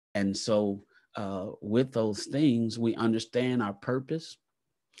And so with those things, we understand our purpose.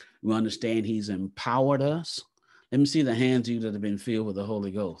 We understand he's empowered us. Let me see the hands of you that have been filled with the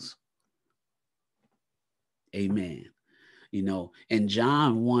Holy Ghost. Amen. You know, in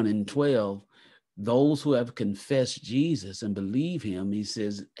John 1 and 12, those who have confessed Jesus and believe him, he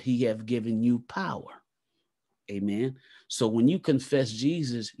says, he have given you power. Amen. So when you confess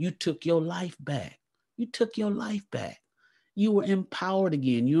Jesus, you took your life back. You took your life back. You were empowered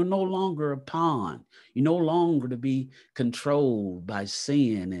again. You're no longer a pawn. You're no longer to be controlled by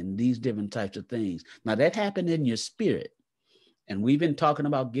sin and these different types of things. Now that happened in your spirit. And we've been talking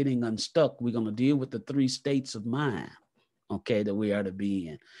about getting unstuck. We're going to deal with the three states of mind, okay, that we are to be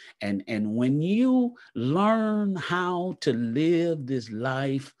in. And when you learn how to live this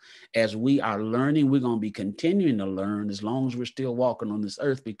life as we are learning, we're going to be continuing to learn as long as we're still walking on this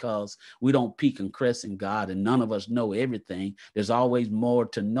earth, because we don't peak and crest in God, and none of us know everything. There's always more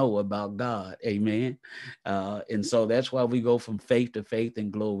to know about God. Amen. And so that's why we go from faith to faith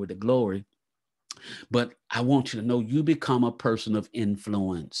and glory to glory. But I want you to know you become a person of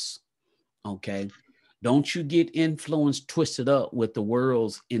influence. Okay. Don't you get influence twisted up with the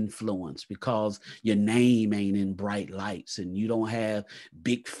world's influence, because your name ain't in bright lights and you don't have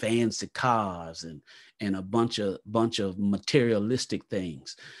big fancy cars and a bunch of materialistic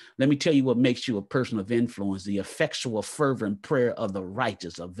things. Let me tell you what makes you a person of influence. The effectual fervent prayer of the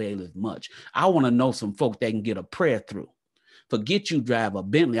righteous availeth much. I want to know some folk that can get a prayer through. Forget you drive a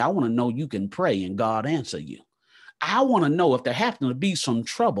Bentley. I want to know you can pray and God answer you. I want to know if there happen to be some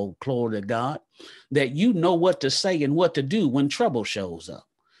trouble, glory to God, that you know what to say and what to do when trouble shows up.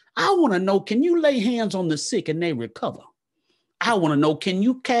 I want to know, can you lay hands on the sick and they recover? I want to know, can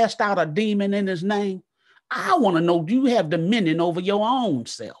you cast out a demon in his name? I want to know, do you have dominion over your own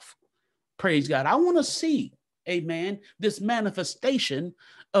self? Praise God. I want to see, amen, this manifestation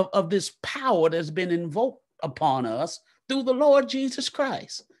of this power that's been invoked upon us through the Lord Jesus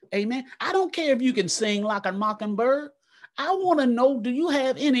Christ. Amen. I don't care if you can sing like a mockingbird. I want to know, do you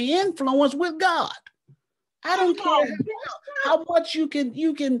have any influence with God? I don't care how much you can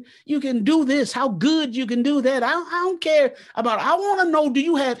do this, how good you can do that. I don't care about it. I want to know, do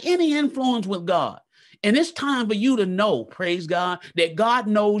you have any influence with God? And it's time for you to know, praise God, that God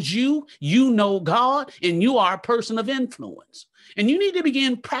knows you, you know God, and you are a person of influence. And you need to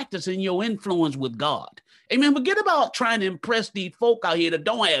begin practicing your influence with God. Amen. Forget about trying to impress these folk out here that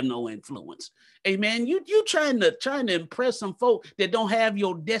don't have no influence. Amen. You trying to impress some folk that don't have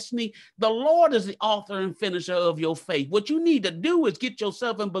your destiny. The Lord is the author and finisher of your faith. What you need to do is get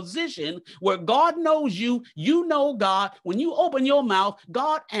yourself in position where God knows you, you know God. When you open your mouth,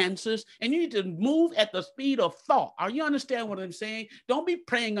 God answers, and you need to move at the speed of thought. Are you understand what I'm saying? Don't be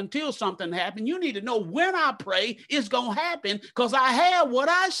praying until something happens. You need to know when I pray, it's going to happen, because I have what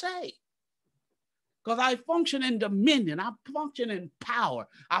I say. Because I function in dominion. I function in power.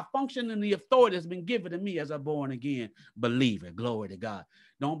 I function in the authority that's been given to me as a born again believer. Glory to God.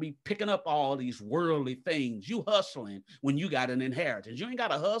 Don't be picking up all these worldly things. You hustling when you got an inheritance. You ain't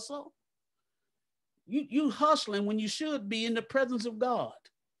got to hustle. You hustling when you should be in the presence of God.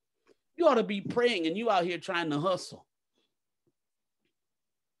 You ought to be praying and you out here trying to hustle.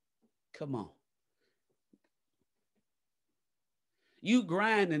 Come on. You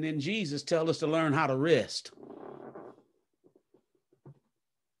grinding, and Jesus tell us to learn how to rest.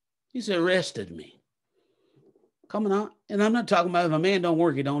 He said, rested me. Coming on. And I'm not talking about if a man don't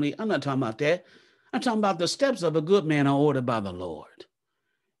work, he don't eat. I'm not talking about that. I'm talking about the steps of a good man are ordered by the Lord.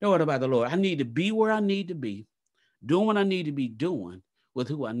 They're ordered by the Lord. I need to be where I need to be, doing what I need to be doing with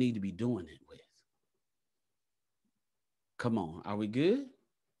who I need to be doing it with. Come on. Are we good?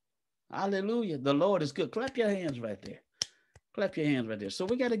 Hallelujah. The Lord is good. Clap your hands right there. Clap your hands right there. So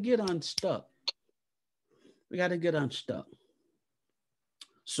we got to get unstuck. We got to get unstuck.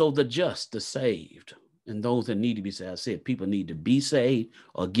 So the just, the saved, and those that need to be saved, I said people need to be saved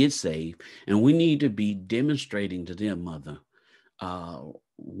or get saved. And we need to be demonstrating to them, Mother,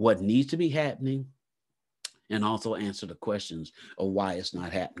 what needs to be happening, and also answer the questions of why it's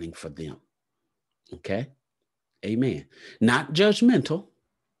not happening for them. Okay? Amen. Not judgmental,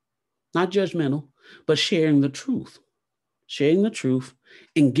 not judgmental, but sharing the truth. Sharing the truth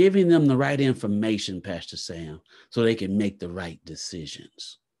and giving them the right information, Pastor Sam, so they can make the right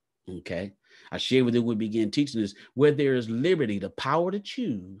decisions. Okay. I share with you, we begin teaching this, where there is liberty, the power to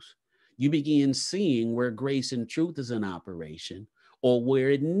choose, you begin seeing where grace and truth is in operation, or where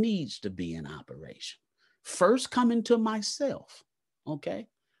it needs to be in operation. First, coming to myself. Okay.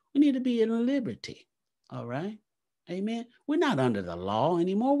 We need to be in liberty. All right. Amen. We're not under the law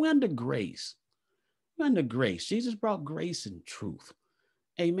anymore. We're under grace. We're under grace. Jesus brought grace and truth.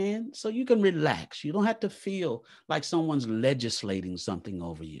 Amen. So you can relax. You don't have to feel like someone's legislating something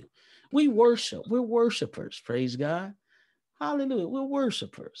over you. We worship. We're worshipers. Praise God. Hallelujah. We're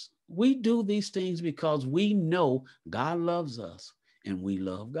worshipers. We do these things because we know God loves us and we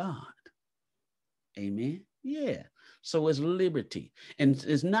love God. Amen. Yeah. So it's liberty. And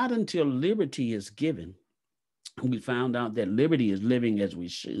it's not until liberty is given, we found out that liberty is living as we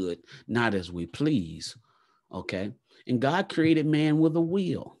should, not as we please. Okay. And God created man with a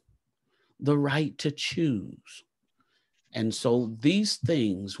will, the right to choose. And so these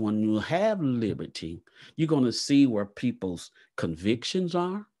things, when you have liberty, you're going to see where people's convictions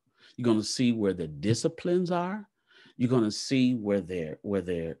are. You're going to see where their disciplines are. You're going to see where their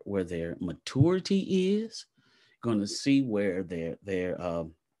maturity is. You're going to see where their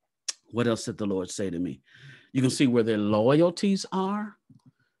what else did the Lord say to me? You can see where their loyalties are.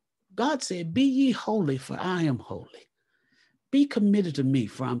 God said, "Be ye holy, for I am holy." Be committed to me,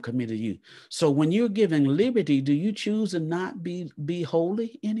 for I'm committed to you. So when you're giving liberty, do you choose to not be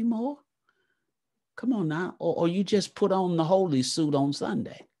holy anymore? Come on now. Or you just put on the holy suit on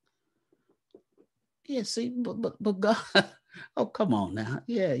Sunday. Yeah, see, but God, oh, come on now.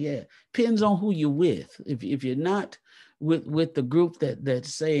 Yeah, yeah. Depends on who you're with. If you're not with the group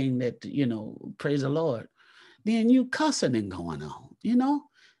that's saying that, praise the Lord, then you cussing and going on.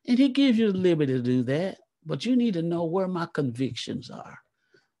 And he gives you the liberty to do that. But you need to know where my convictions are,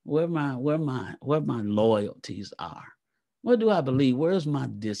 where my loyalties are. What do I believe? Where's my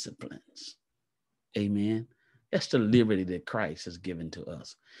disciplines? Amen. That's the liberty that Christ has given to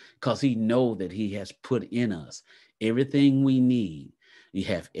us, because he knows that he has put in us everything we need. You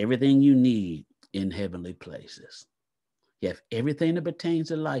have everything you need in heavenly places. You have everything that pertains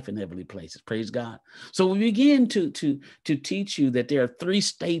to life in heavenly places. Praise God. So we begin to teach you that there are three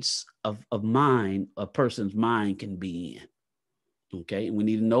states of mind a person's mind can be in. Okay. And we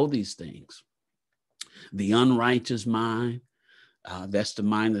need to know these things. The unrighteous mind, that's the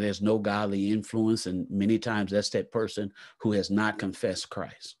mind that has no godly influence. And many times that's that person who has not confessed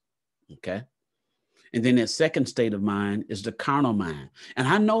Christ. Okay. And then that second state of mind is the carnal mind. And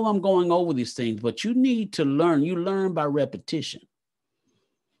I know I'm going over these things, but you need to learn. You learn by repetition.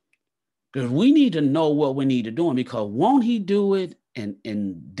 Because we need to know what we need to do. Because won't he do it and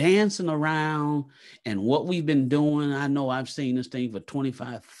dancing around and what we've been doing? I know I've seen this thing for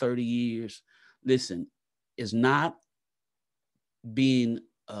 25, 30 years. Listen, is not being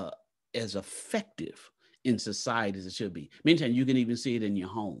as effective in society as it should be. Meantime, you can even see it in your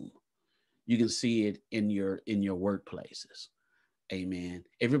home. You can see it in your workplaces. Amen.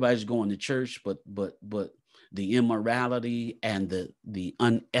 Everybody's going to church, but the immorality and the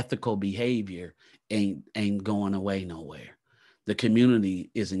unethical behavior ain't going away nowhere. The community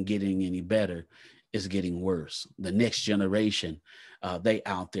isn't getting any better. It's getting worse. The next generation, they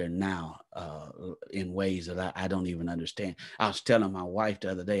out there now in ways that I don't even understand. I was telling my wife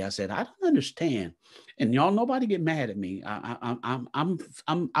the other day, I said, I don't understand. And y'all, nobody get mad at me.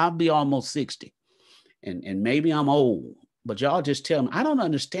 I'll be almost 60 and maybe I'm old, but y'all just tell me, I don't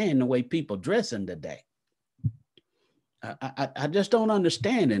understand the way people dressing today. I just don't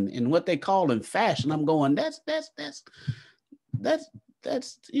understand and what they call in fashion. I'm going, that's back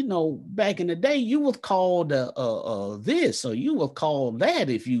in the day, you was called this or you was called that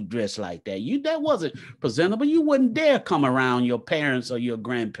if you dress like that. That wasn't presentable. You wouldn't dare come around your parents or your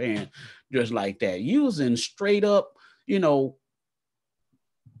grandparents dressed like that. You was in straight up, I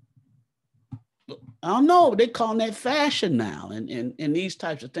don't know, they call that fashion now and these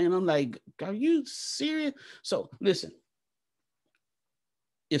types of things. I'm like, are you serious? So listen,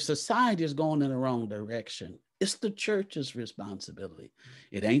 if society is going in the wrong direction, it's the church's responsibility.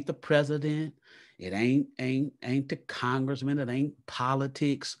 It ain't the president. It ain't the congressman. It ain't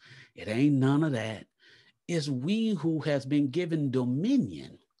politics. It ain't none of that. It's we who has been given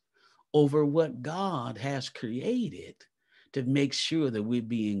dominion over what God has created to make sure that we're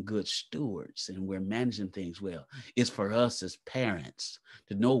being good stewards and we're managing things well. It's for us as parents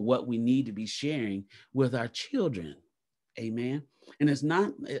to know what we need to be sharing with our children. Amen. And it's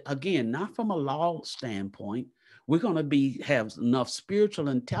not, again, not from a law standpoint. We're going to have enough spiritual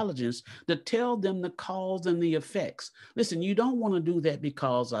intelligence to tell them the cause and the effects. Listen, you don't want to do that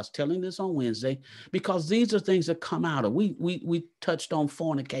because I was telling this on Wednesday, because these are things that come out of, we touched on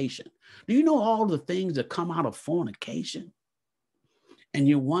fornication. Do you know all the things that come out of fornication? And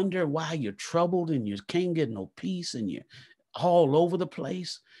you wonder why you're troubled and you can't get no peace and all over the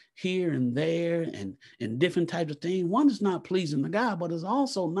place, here and there, and different types of things. One is not pleasing to God, but it's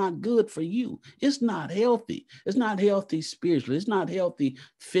also not good for you. It's not healthy. It's not healthy spiritually. It's not healthy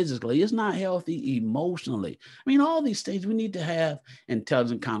physically. It's not healthy emotionally. I mean, all these things we need to have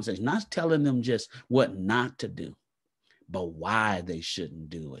intelligent conversation, not telling them just what not to do, but why they shouldn't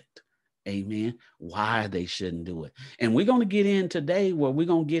do it. Amen. Why they shouldn't do it. And we're going to get in today where we're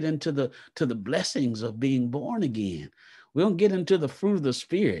going to get into the blessings of being born again. We're going to get into the fruit of the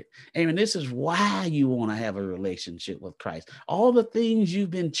Spirit. Amen. This is why you want to have a relationship with Christ. All the things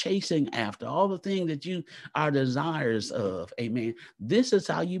you've been chasing after, all the things that you are desirous of. Amen. This is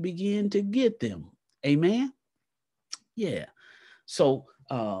how you begin to get them. Amen. Yeah. So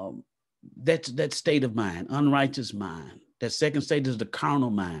that's that state of mind, unrighteous mind. That second state is the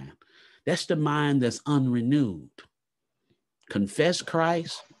carnal mind. That's the mind that's unrenewed. Confess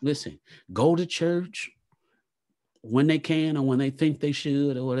Christ. Listen, go to church when they can or when they think they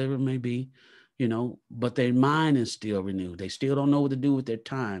should or whatever it may be, but their mind is still renewed. They still don't know what to do with their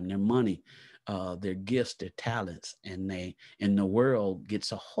time, their money, their gifts, their talents, and the world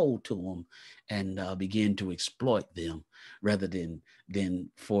gets a hold to them and begin to exploit them rather than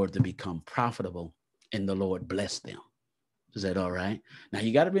for it to become profitable and the Lord bless them. Is that all right? Now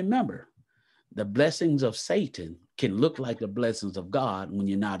you got to remember, the blessings of Satan can look like the blessings of God when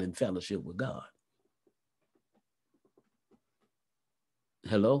you're not in fellowship with God.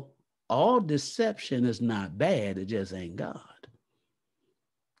 Hello? All deception is not bad. It just ain't God.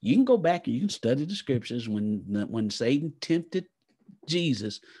 You can go back and you can study the scriptures when Satan tempted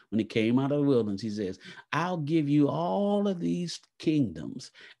Jesus, when he came out of the wilderness, he says, I'll give you all of these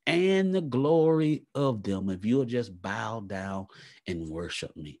kingdoms and the glory of them if you'll just bow down and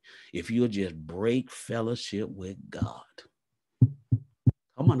worship me. If you'll just break fellowship with God.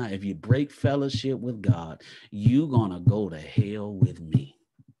 Come on now, if you break fellowship with God, you're going to go to hell with me.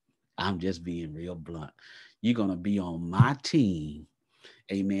 I'm just being real blunt. You're going to be on my team,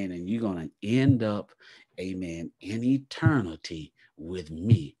 amen, and you're going to end up, amen, in eternity with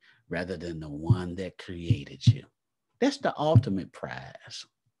me rather than the one that created you. That's the ultimate prize,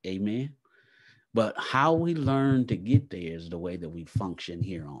 amen. But how we learn to get there is the way that we function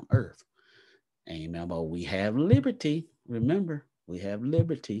here on earth, amen. But we have liberty. Remember, we have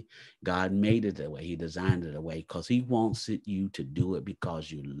liberty. God made it that way. He designed it that way because he wants you to do it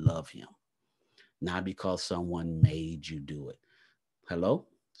because you love him, not because someone made you do it. Hello?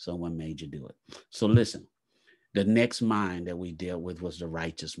 Someone made you do it. So listen, the next mind that we dealt with was the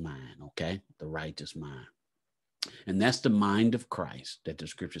righteous mind, okay? The righteous mind. And that's the mind of Christ that the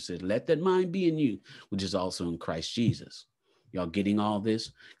scripture says, let that mind be in you, which is also in Christ Jesus. Y'all getting all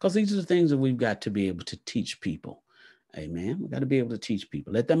this? Because these are the things that we've got to be able to teach people. Amen. We got to be able to teach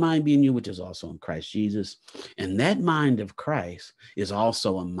people. Let that mind be in you, which is also in Christ Jesus. And that mind of Christ is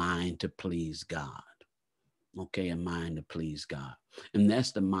also a mind to please God. Okay, a mind to please God. And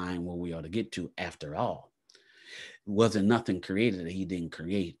that's the mind where we ought to get to after all. Wasn't nothing created that he didn't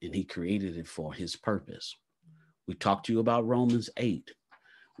create, and he created it for his purpose. We talked to you about Romans 8,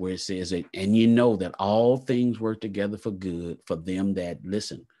 where it says that, and you know that all things work together for good for them that,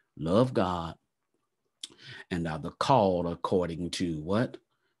 listen, love God and are the called according to what?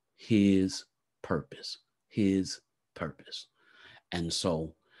 His purpose. His purpose. And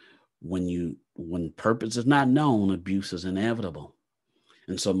so when purpose is not known, abuse is inevitable.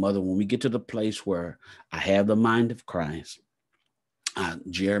 And so, Mother, when we get to the place where I have the mind of Christ,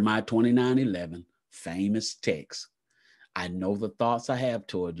 Jeremiah 29:11, famous text, I know the thoughts I have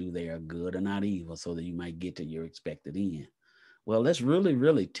toward you, they are good and not evil, so that you might get to your expected end. Well, let's really,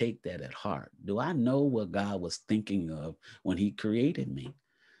 really take that at heart. Do I know what God was thinking of when he created me?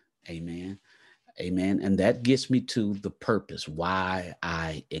 Amen. Amen. And that gets me to the purpose, why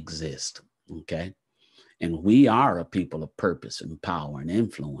I exist. Okay. And we are a people of purpose and power and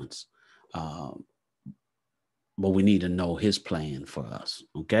influence. But we need to know his plan for us.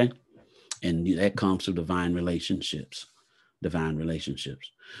 Okay. And that comes through divine relationships. Divine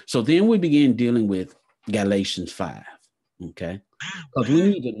relationships. So then we begin dealing with Galatians 5. Okay. Because we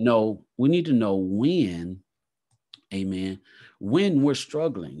need to know when, amen, when we're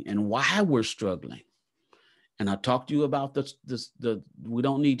struggling and why we're struggling. And I talked to you about we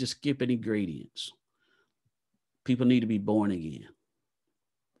don't need to skip any gradients. People need to be born again.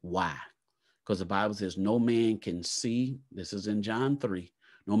 Why? Because the Bible says no man can see, this is in John 3,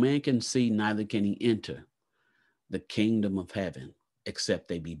 no man can see, neither can he enter the kingdom of heaven except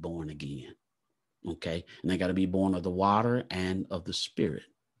they be born again. Okay. And they got to be born of the water and of the Spirit.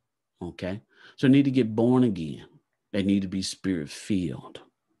 Okay. So they need to get born again. They need to be Spirit filled.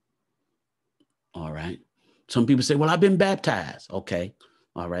 All right. Some people say, well, I've been baptized. Okay.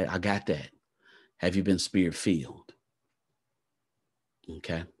 All right. I got that. Have you been spirit filled?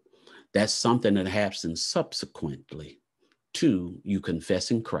 Okay. That's something that happens subsequently to you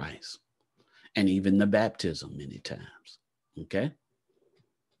confessing Christ and even the baptism many times. Okay.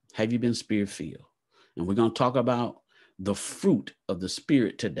 Have you been spirit filled? And we're going to talk about the fruit of the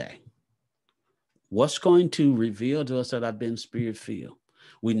Spirit today. What's going to reveal to us that I've been spirit filled?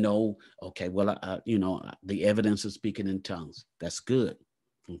 We know, okay, well, the evidence of speaking in tongues. That's good.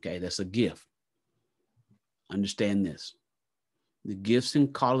 Okay, that's a gift. Understand this. The gifts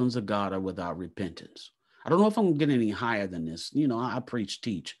and callings of God are without repentance. I don't know if I'm going to get any higher than this. I preach,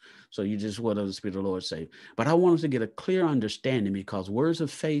 teach. So you just what does the Spirit of the Lord say? But I want us to get a clear understanding, because words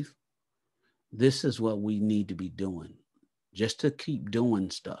of faith, this is what we need to be doing. Just to keep doing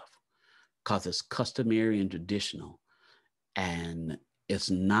stuff, because it's customary and traditional, and it's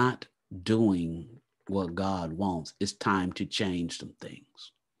not doing what God wants. It's time to change some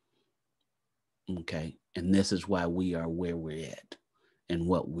things. Okay. And this is why we are where we're at and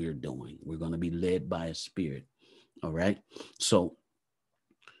what we're doing. We're going to be led by a Spirit. All right. So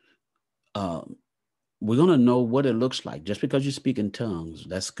we're going to know what it looks like. Just because you speak in tongues,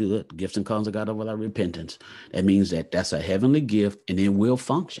 that's good. Gifts and callings of God without repentance. That means that that's a heavenly gift, and it will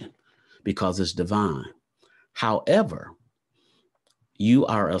function because it's divine. However, you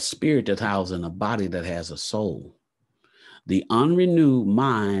are a spirit that houses in a body that has a soul. The unrenewed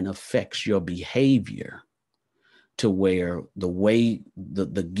mind affects your behavior to where the way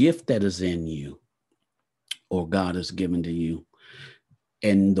the gift that is in you or God has given to you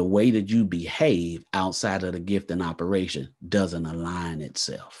and the way that you behave outside of the gift and operation doesn't align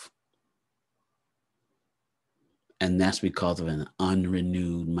itself. And that's because of an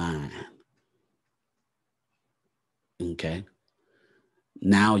unrenewed mind. Okay.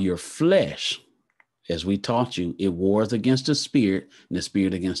 Now your flesh, as we taught you, it wars against the spirit and the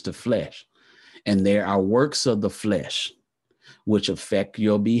spirit against the flesh. And there are works of the flesh which affect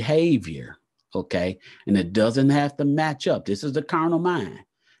your behavior. Okay. And it doesn't have to match up. This is the carnal mind.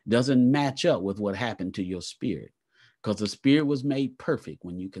 It doesn't match up with what happened to your spirit, because the spirit was made perfect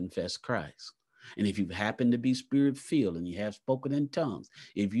when you confess Christ. And if you happen to be spirit filled and you have spoken in tongues,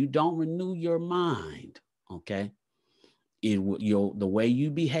 if you don't renew your mind, okay, the way you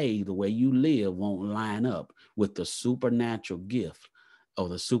behave, the way you live won't line up with the supernatural gift or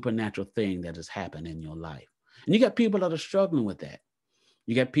the supernatural thing that has happened in your life. And you got people that are struggling with that.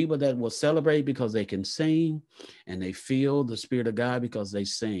 You got people that will celebrate because they can sing, and they feel the Spirit of God because they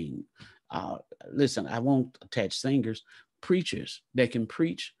sing. Listen, I won't attach singers, preachers. They can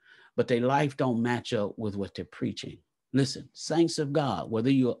preach, but their life don't match up with what they're preaching. Listen, saints of God,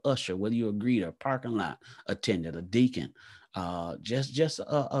 whether you're an usher, whether you're a greeter, parking lot attendant, a deacon, just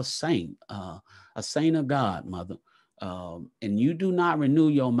a saint of God, mother, and you do not renew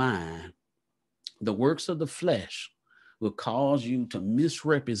your mind, the works of the flesh will cause you to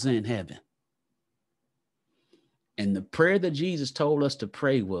misrepresent heaven. And the prayer that Jesus told us to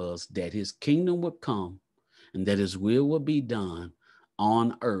pray was that his kingdom would come and that his will would be done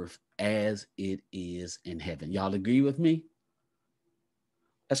on earth as it is in heaven. Y'all agree with me?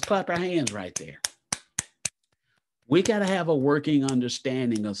 Let's clap our hands right there. We got to have a working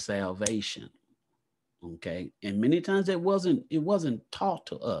understanding of salvation. Okay. And many times it wasn't taught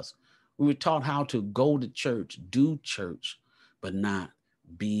to us. We were taught how to go to church, do church, but not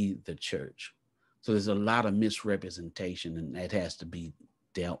be the church. So there's a lot of misrepresentation, and that has to be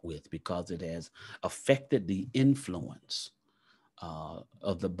dealt with because it has affected the influence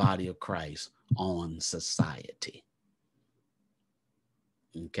of the body of Christ on society.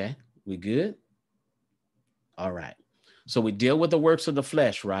 Okay, we good? All right. So we deal with the works of the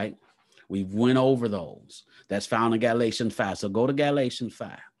flesh, right? We went over those. That's found in Galatians 5. So go to Galatians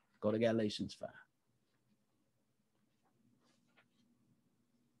 5. Go to Galatians 5.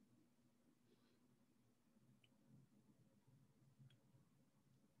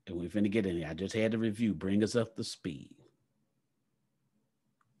 And we're finna get in here. I just had to review, bring us up to speed.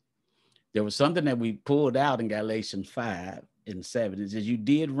 There was something that we pulled out in Galatians 5 and 7. It says, you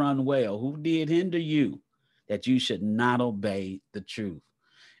did run well. Who did hinder you that you should not obey the truth?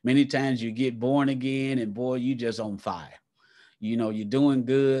 Many times you get born again and boy, you just on fire. You're doing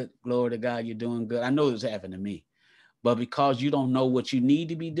good. Glory to God, you're doing good. I know this happened to me. But because you don't know what you need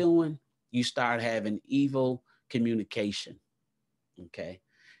to be doing, you start having evil communication. Okay.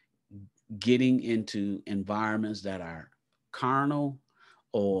 Getting into environments that are carnal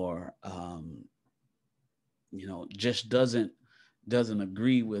or, just doesn't doesn't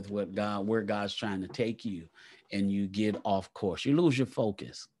agree with where God's trying to take you, and you get off course. You lose your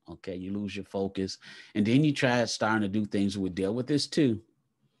focus. Okay, you lose your focus, and then you try starting to do things. We deal with this too,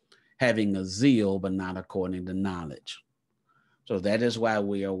 having a zeal, but not according to knowledge. So that is why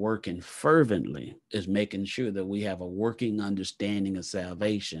we are working fervently, is making sure that we have a working understanding of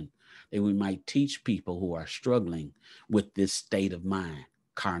salvation, that we might teach people who are struggling with this state of mind,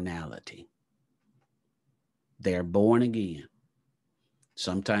 carnality. They are born again.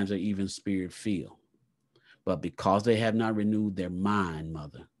 Sometimes they're even spirit filled. But because they have not renewed their mind,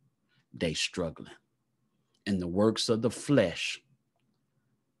 mother, they struggling. And the works of the flesh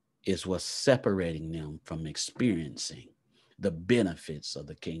is what's separating them from experiencing the benefits of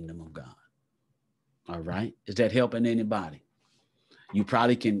the kingdom of God. All right. Is that helping anybody? You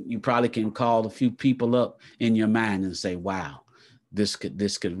probably can call a few people up in your mind and say, wow, this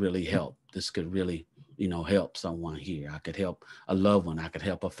could really help. This could really, help someone here. I could help a loved one. I could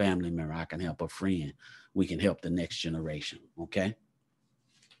help a family member. I can help a friend. We can help the next generation. Okay.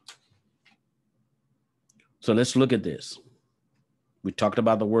 So let's look at this. We talked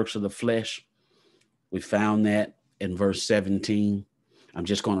about the works of the flesh. We found that in verse 17. I'm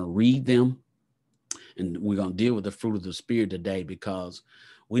just going to read them, and we're going to deal with the fruit of the Spirit today, because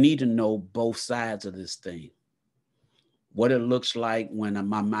we need to know both sides of this thing. What it looks like when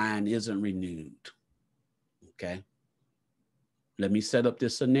my mind isn't renewed. Okay. Let me set up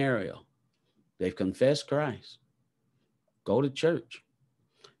this scenario. They've confessed Christ, go to church,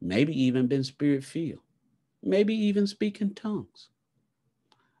 maybe even been spirit filled, maybe even speak in tongues.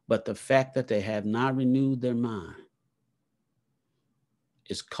 But the fact that they have not renewed their mind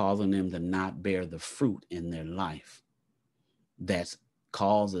is causing them to not bear the fruit in their life that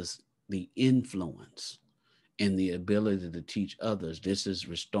causes the influence and the ability to teach others. This is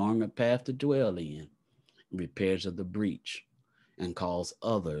restoring a path to dwell in, repairs of the breach, and cause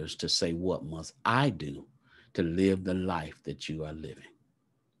others to say, what must I do to live the life that you are living?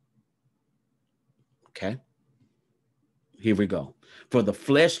 Okay. Here we go. For the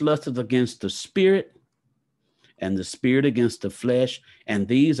flesh lusteth against the spirit, and the spirit against the flesh, and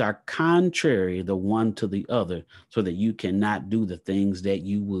these are contrary the one to the other, so that you cannot do the things that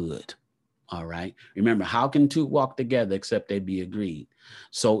you would. All right. Remember, how can two walk together except they be agreed?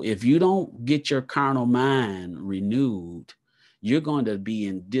 So if you don't get your carnal mind renewed, you're going to be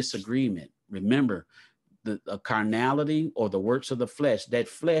in disagreement. Remember, the carnality or the works of the flesh, that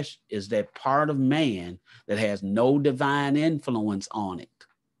flesh is that part of man that has no divine influence on it.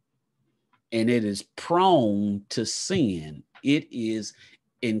 And it is prone to sin. It's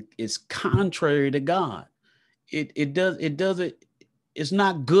contrary to God. It's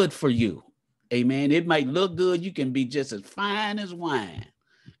not good for you. Amen. It might look good. You can be just as fine as wine.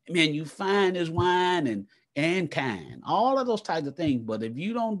 Man, you fine as wine and kind. All of those types of things. But if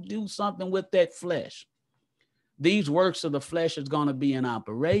you don't do something with that flesh, these works of the flesh is going to be in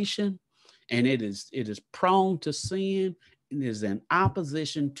operation, and it is prone to sin, and is in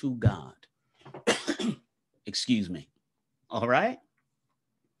opposition to God. Excuse me. All right.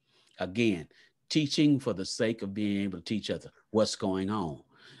 Again, teaching for the sake of being able to teach others what's going on.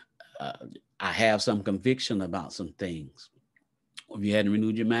 I have some conviction about some things. If you hadn't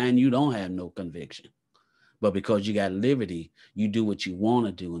renewed your mind, you don't have no conviction. But because you got liberty, you do what you want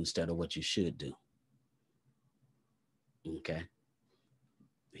to do instead of what you should do. Okay.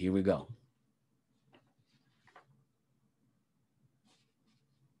 Here we go.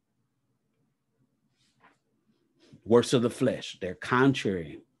 Works of the flesh, they're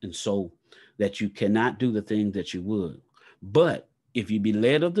contrary, and so that you cannot do the things that you would. But if you be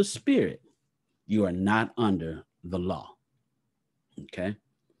led of the Spirit, you are not under the law. Okay.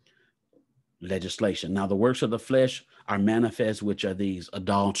 Legislation. Now, the works of the flesh are manifest, which are these: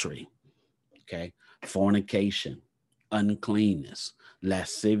 adultery, okay, fornication, uncleanness,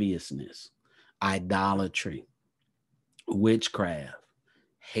 lasciviousness, idolatry, witchcraft,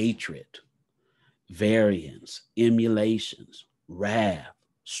 hatred, variance, emulations, wrath,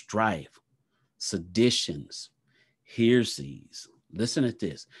 strife, seditions, heresies. Listen at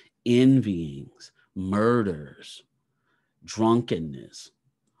this: envyings, murders, drunkenness,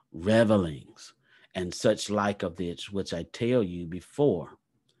 revelings, and such like of which I tell you before,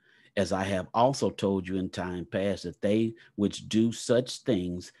 as I have also told you in time past, that they which do such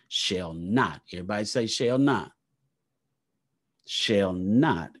things shall not, everybody say shall not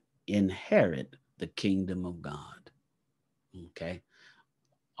inherit the kingdom of God. Okay.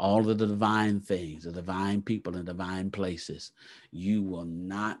 All of the divine things, the divine people and divine places, you will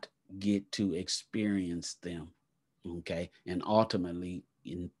not get to experience them. Okay. And ultimately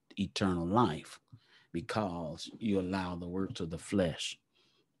in eternal life. because you allow the works of the flesh,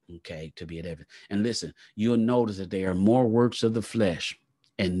 okay, to be at everything. And listen, you'll notice that there are more works of the flesh.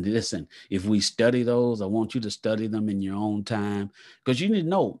 And listen, if we study those, I want you to study them in your own time, because you need to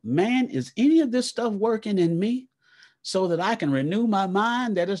know, man, is any of this stuff working in me so that I can renew my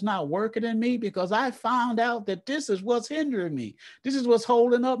mind that it's not working in me? Because I found out that this is what's hindering me. This is what's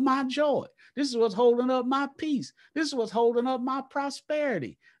holding up my joy. This is what's holding up my peace. This is what's holding up my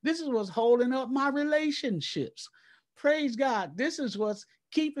prosperity. This is what's holding up my relationships. Praise God. This is what's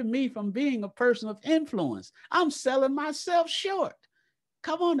keeping me from being a person of influence. I'm selling myself short.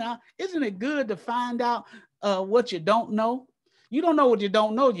 Come on now. Isn't it good to find out what you don't know? You don't know what you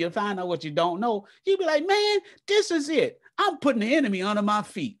don't know. You find out what you don't know. You be like, man, this is it. I'm putting the enemy under my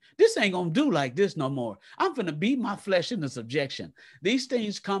feet. This ain't going to do like this no more. I'm going to beat my flesh into subjection. These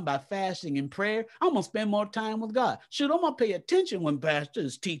things come by fasting and prayer. I'm going to spend more time with God. Shoot, I'm going to pay attention when pastor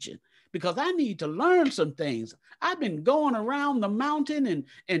is teaching, because I need to learn some things. I've been going around the mountain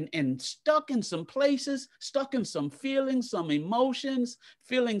and stuck in some places, stuck in some feelings, some emotions,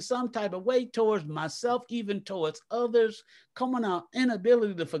 feeling some type of way towards myself, even towards others, coming out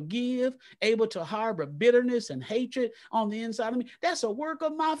inability to forgive, able to harbor bitterness and hatred on the inside of me. That's a work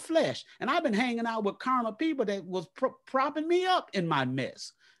of my flesh. And I've been hanging out with carnal people that was propping me up in my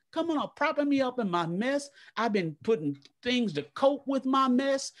mess. Come on, propping me up in my mess. I've been putting things to cope with my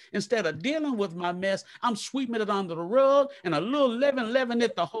mess. Instead of dealing with my mess, I'm sweeping it under the rug and a little leaven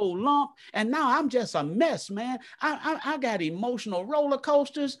it the whole lump. And now I'm just a mess, man. I got emotional roller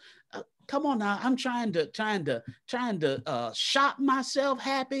coasters. Come on now, I'm trying to shop myself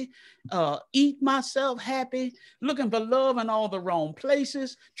happy, eat myself happy, looking for love in all the wrong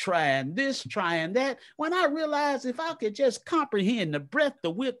places, trying this, trying that. When I realized if I could just comprehend the breadth, the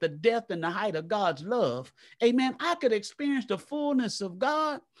width, the depth, and the height of God's love, amen, I could experience the fullness of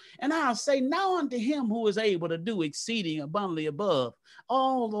God. And I'll say, now unto him who is able to do exceeding abundantly above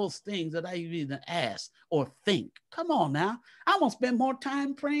all those things that I even ask or think. Come on now. I'm going to spend more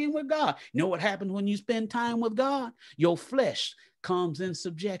time praying with God. You know what happens when you spend time with God? Your flesh comes in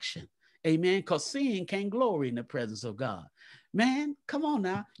subjection. Amen. Because sin can't glory in the presence of God. Man, come on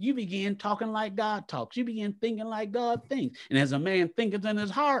now. You begin talking like God talks. You begin thinking like God thinks. And as a man thinketh in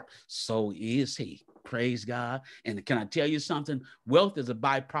his heart, so is he. Praise God. And can I tell you something? Wealth is a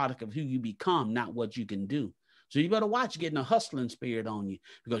byproduct of who you become, not what you can do. So you better watch getting a hustling spirit on you,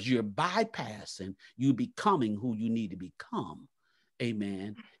 because you're bypassing you becoming who you need to become.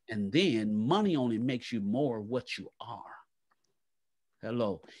 Amen. And then money only makes you more what you are.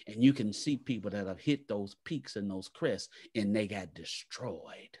 Hello. And you can see people that have hit those peaks and those crests and they got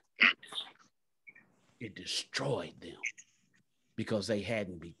destroyed. It destroyed them because they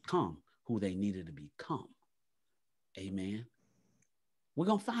hadn't become who they needed to become. Amen. We're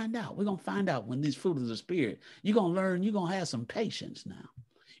going to find out. We're going to find out when these fruit of the spirit, you're going to learn, you're going to have some patience now.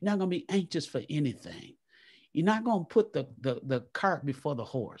 You're not going to be anxious for anything. You're not going to put the cart before the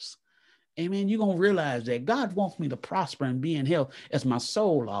horse. Amen. You're going to realize that God wants me to prosper and be in health as my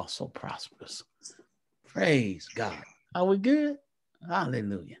soul also prospers. Praise God. Are we good?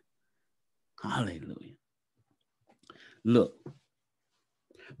 Hallelujah. Hallelujah. Look,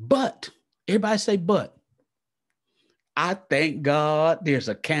 but, everybody say but. I thank God there's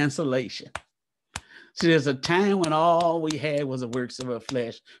a cancellation. See, there's a time when all we had was the works of our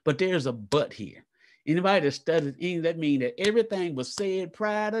flesh, but there's a but here. Anybody that studies any, that means that everything was said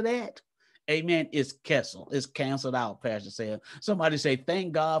prior to that, amen, it's canceled out, Pastor said. Somebody say,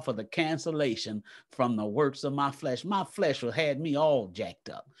 thank God for the cancellation from the works of my flesh. My flesh had me all jacked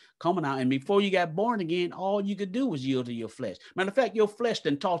up. Coming out, and before you got born again, all you could do was yield to your flesh. Matter of fact, your flesh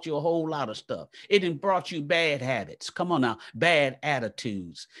done taught you a whole lot of stuff. It done brought you bad habits. Come on now, bad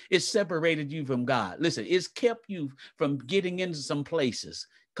attitudes. It separated you from God. Listen, it's kept you from getting into some places.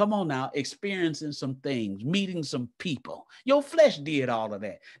 Come on now, experiencing some things, meeting some people. Your flesh did all of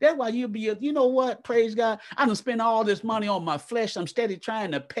that. That's why you'll be, you know what, praise God, I done spend all this money on my flesh. I'm steady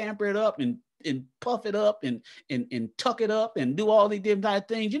trying to pamper it up and puff it up and tuck it up and do all these different type of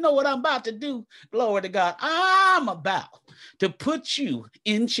things. You know what I'm about to do? Glory to God. I'm about to put you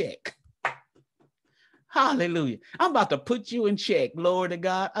in check. Hallelujah. I'm about to put you in check. Glory to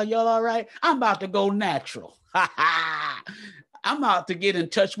God. Are y'all all right? I'm about to go natural. I'm about to get in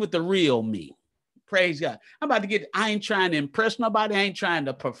touch with the real me. Praise God. I'm about to get, I ain't trying to impress nobody. I ain't trying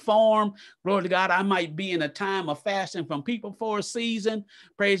to perform. Glory to God. I might be in a time of fasting from people for a season.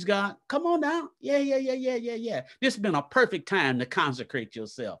 Praise God. Come on now. Yeah. This has been a perfect time to consecrate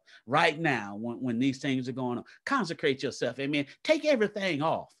yourself right now when these things are going on. Consecrate yourself. Amen. Take everything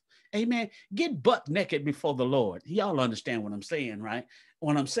off. Amen. Get butt naked before the Lord. Y'all understand what I'm saying, right?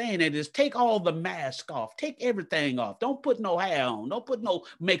 What I'm saying is take all the mask off, take everything off. Don't put no hair on. Don't put no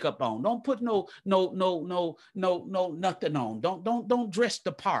makeup on. Don't put no nothing on. Don't dress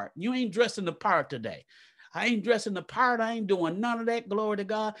the part. You ain't dressing the part today. I ain't dressing the part. I ain't doing none of that. Glory to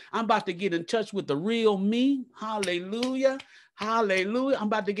God. I'm about to get in touch with the real me. Hallelujah. Hallelujah. I'm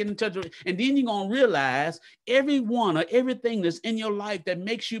about to get in touch with, and then you're going to realize everything that's in your life that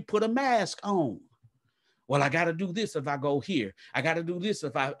makes you put a mask on. Well, I got to do this if I go here. I got to do this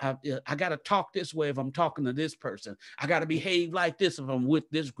if I got to talk this way if I'm talking to this person. I got to behave like this if I'm with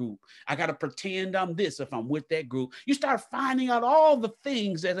this group. I got to pretend I'm this if I'm with that group. You start finding out all the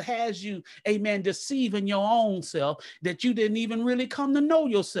things that has you, amen, deceiving your own self, that you didn't even really come to know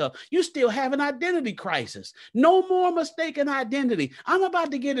yourself. You still have an identity crisis. No more mistaken identity. I'm about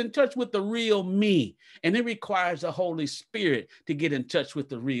to get in touch with the real me. And it requires the Holy Spirit to get in touch with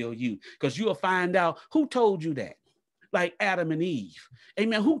the real you, because you'll find out who told you that, like Adam and Eve.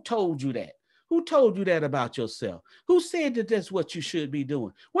 Amen. Who told you that? Who told you that about yourself? Who said that that's what you should be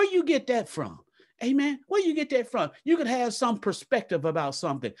doing? Where you get that from? Amen. Where you get that from? You could have some perspective about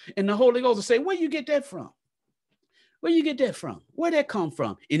something, and the Holy Ghost will say, where you get that from? Where you get that from? Where that come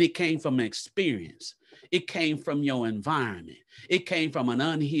from? And it came from an experience. It came from your environment. It came from an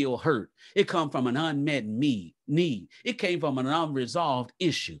unhealed hurt. It come from an unmet need. It came from an unresolved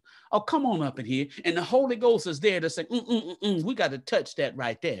issue. Oh, come on up in here. And the Holy Ghost is there to say, we got to touch that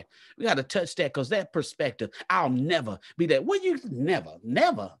right there. We got to touch that, because that perspective, I'll never be that. Well, you never.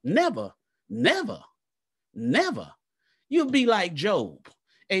 You'll be like Job.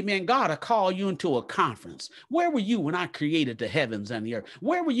 Amen. God will call you into a conference. Where were you when I created the heavens and the earth?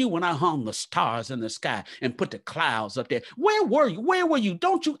 Where were you when I hung the stars in the sky and put the clouds up there? Where were you? Where were you?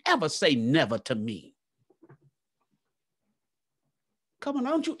 Don't you ever say never to me. Come on,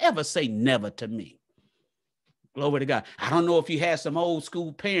 don't you ever say never to me. Glory to God. I don't know if you had some old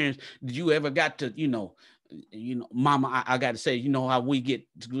school parents. Did you ever got to, mama, I got to say, how we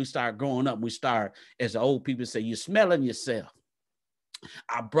start growing up, we start, as the old people say, you're smelling yourself.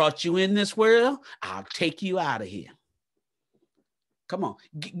 I brought you in this world. I'll take you out of here. Come on,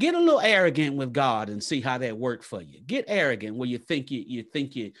 get a little arrogant with God and see how that worked for you. Get arrogant where you think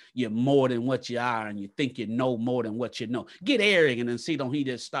you're more than what you are, and you think you know more than what you know. Get arrogant and see, don't he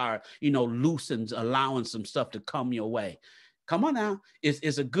just start, loosens, allowing some stuff to come your way. Come on now.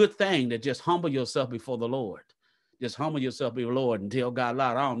 It's a good thing to just humble yourself before the Lord. Just humble yourself before the Lord and tell God,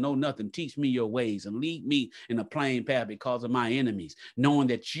 Lord, I don't know nothing. Teach me your ways and lead me in a plain path because of my enemies, knowing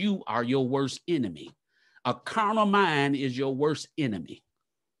that you are your worst enemy. A carnal mind is your worst enemy.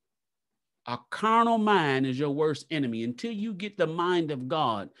 A carnal mind is your worst enemy until you get the mind of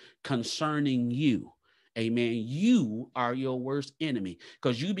God concerning you. Amen. You are your worst enemy,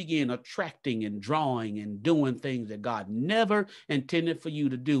 because you begin attracting and drawing and doing things that God never intended for you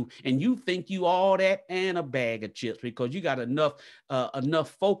to do. And you think you all that and a bag of chips, because you got enough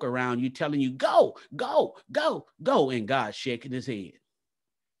folk around you telling you, go, go, go, go. And God shaking his head.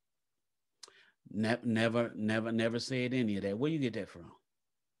 Never said any of that. Where you get that from?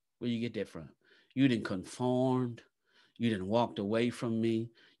 Where you get that from? You didn't conformed. You didn't walked away from me.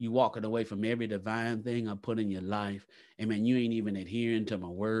 You walking away from every divine thing I put in your life. Amen. You ain't even adhering to my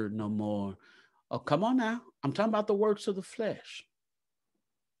word no more. Oh, come on now. I'm talking about the works of the flesh.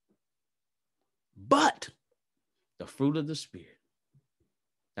 But the fruit of the Spirit.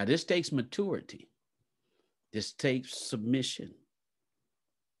 Now, this takes maturity. This takes submission.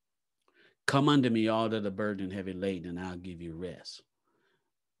 Come unto me, all that are burdened and heavy laden, and I'll give you rest.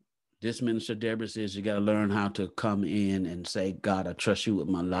 This Minister Deborah says you got to learn how to come in and say, God, I trust you with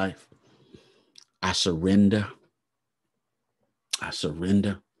my life. I surrender. I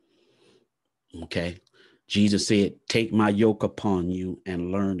surrender. Okay. Jesus said, take my yoke upon you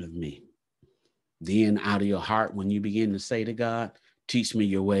and learn of me. Then out of your heart, when you begin to say to God, teach me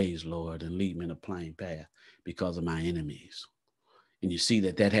your ways, Lord, and lead me in a plain path because of my enemies. And you see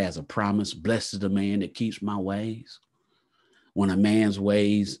that has a promise. Blessed is the man that keeps my ways. When a man's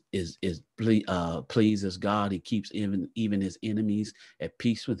ways pleases God, he keeps even his enemies at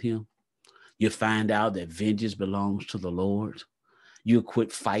peace with him. You find out that vengeance belongs to the Lord. You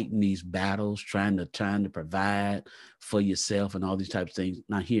quit fighting these battles, trying to provide for yourself and all these types of things.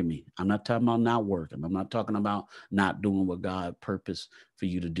 Now, hear me. I'm not talking about not working. I'm not talking about not doing what God purposed for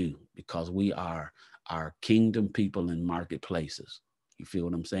you to do, because we are kingdom people in marketplaces. You feel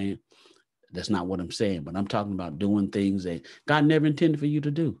what I'm saying? That's not what I'm saying, but I'm talking about doing things that God never intended for you to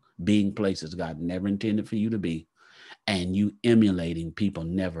do, being places God never intended for you to be, and you emulating people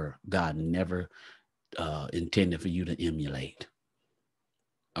God never intended for you to emulate.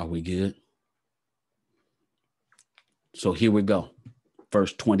 Are we good? So here we go.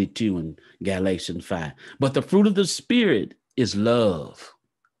 Verse 22 in Galatians 5. But the fruit of the Spirit is love.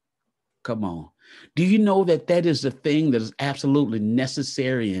 Come on. Do you know that that is the thing that is absolutely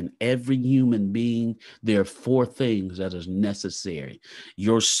necessary in every human being? There are four things that is necessary.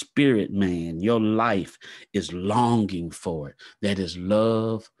 Your spirit, man, your life is longing for it. That is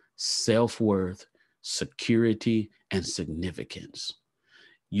love, self-worth, security, and significance.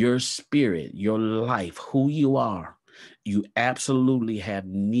 Your spirit, your life, who you are, you absolutely have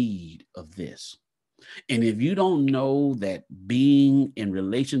need of this. And if you don't know that being in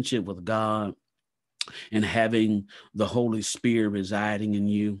relationship with God and having the Holy Spirit residing in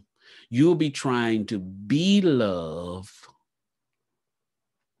you, you'll be trying to be love,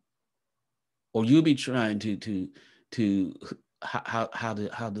 or you'll be trying to how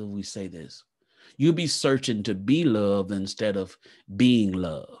do we say this? You'll be searching to be love instead of being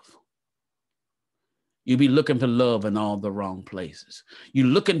love. You'll be looking for love in all the wrong places. You're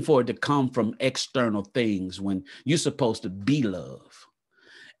looking for it to come from external things when you're supposed to be love.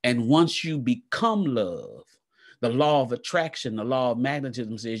 And once you become love, the law of attraction, the law of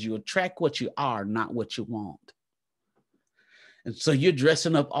magnetism says you attract what you are, not what you want. And so you're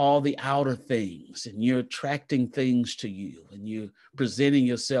dressing up all the outer things and you're attracting things to you and you're presenting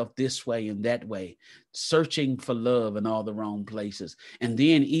yourself this way and that way, searching for love in all the wrong places. And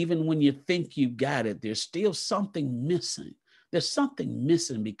then even when you think you got it, there's still something missing. There's something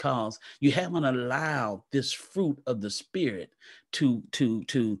missing because you haven't allowed this fruit of the Spirit to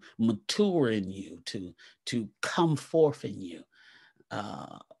mature in you, to come forth in you.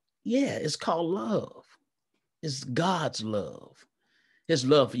 Yeah, it's called love. It's God's love, his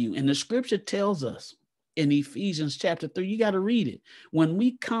love for you. And the scripture tells us in Ephesians chapter 3, you got to read it. When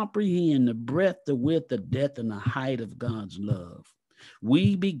we comprehend the breadth, the width, the depth, and the height of God's love,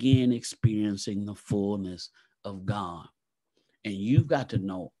 we begin experiencing the fullness of God. And you've got to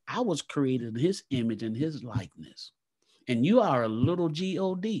know, I was created in his image and his likeness. And you are a little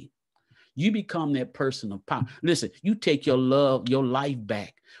God. You become that person of power. Listen, you take your love, your life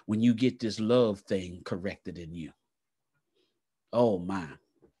back when you get this love thing corrected in you. Oh my,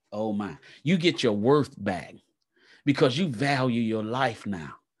 oh my. You get your worth back because you value your life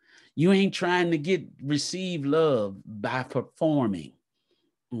now. You ain't trying to receive love by performing,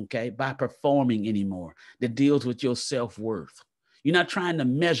 okay? By performing anymore. That deals with your self-worth. You're not trying to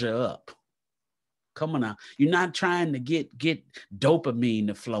measure up. Come on now. You're not trying to get dopamine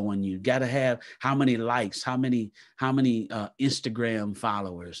to flow on you. Got to have how many likes, how many Instagram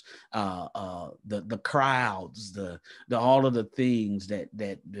followers, the crowds, the all of the things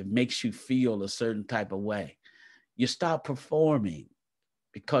that makes you feel a certain type of way. You stop performing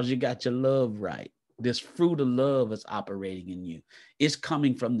because you got your love right. This fruit of love is operating in you. It's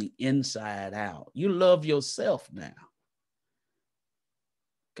coming from the inside out. You love yourself now.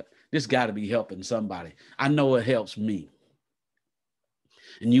 This got to be helping somebody. I know it helps me.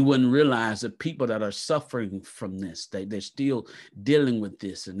 And you wouldn't realize that people that are suffering from this, they're still dealing with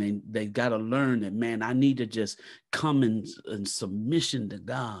this. And they got to learn that, man, I need to just come in submission to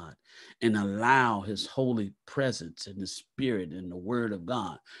God and allow his holy presence and the Spirit and the word of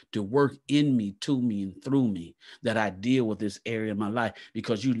God to work in me, to me, and through me, that I deal with this area of my life,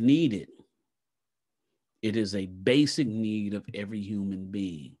 because you need it. It is a basic need of every human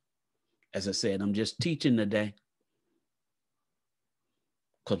being. As I said, I'm just teaching today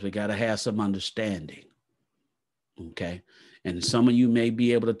because we got to have some understanding. Okay. And some of you may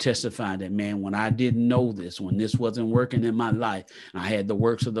be able to testify that, man, when I didn't know this, when this wasn't working in my life, and I had the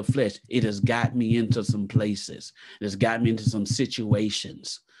works of the flesh, it has got me into some places. It has got me into some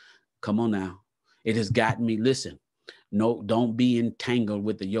situations. Come on now. It has gotten me, listen, no, don't be entangled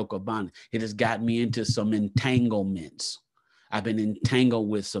with the yoke of bondage. It has got me into some entanglements. I've been entangled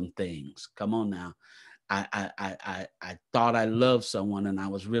with some things. Come on now. I thought I loved someone and I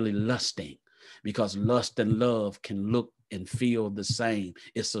was really lusting, because lust and love can look and feel the same.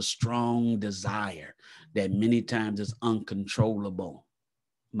 It's a strong desire that many times is uncontrollable.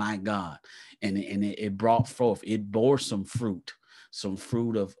 My God. And it brought forth, it bore some fruit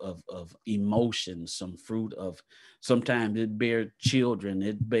of emotion, some fruit of, sometimes it bared children,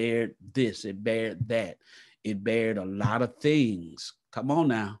 it bared this, it bared that. It bared a lot of things. Come on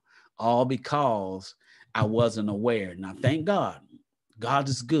now. All because I wasn't aware. Now, thank God. God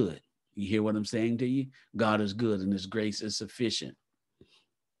is good. You hear what I'm saying to you? God is good and his grace is sufficient.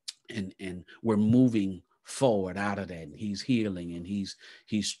 And we're moving forward out of that. And he's healing and he's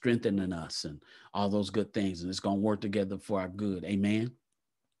strengthening us and all those good things. And it's going to work together for our good. Amen.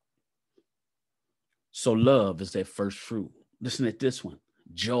 So love is that first fruit. Listen at this one.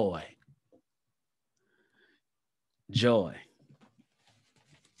 Joy. Joy.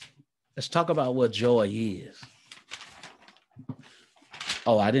 Let's talk about what joy is.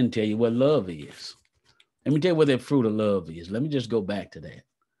 Oh, I didn't tell you what love is. Let me tell you what that fruit of love is. Let me just go back to that.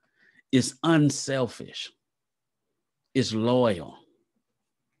 It's unselfish. It's loyal.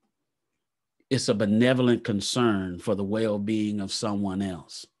 It's a benevolent concern for the well-being of someone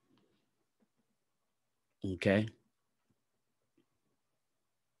else. Okay?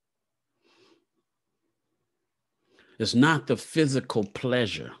 It's not the physical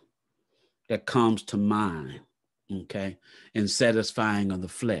pleasure that comes to mind, okay, and satisfying of the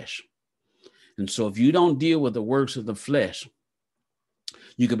flesh. And so if you don't deal with the works of the flesh,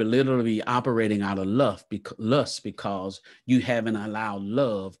 you could be literally operating out of lust because you haven't allowed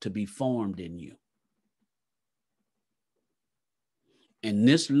love to be formed in you. And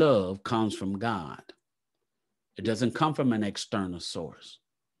this love comes from God. It doesn't come from an external source.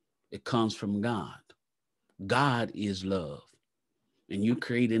 It comes from God. God is love. And you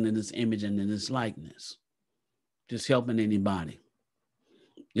created in his image and in his likeness. Just helping anybody.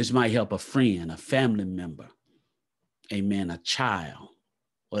 This might help a friend, a family member, amen, a child,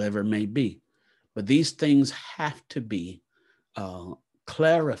 whatever it may be. But these things have to be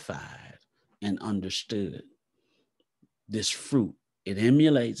clarified and understood. This fruit, it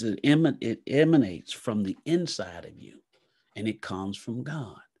emanates from the inside of you, and it comes from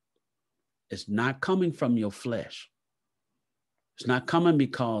God. It's not coming from your flesh. It's not coming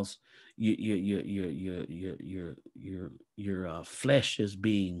because your flesh is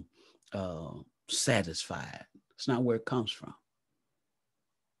being satisfied. It's not where it comes from.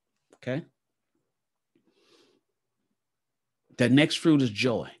 Okay. The next fruit is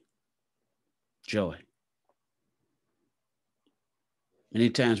joy. Joy. Many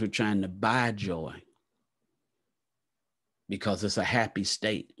times we're trying to buy joy because it's a happy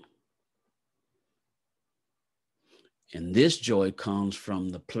state. And this joy comes from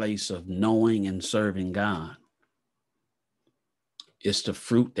the place of knowing and serving God. It's the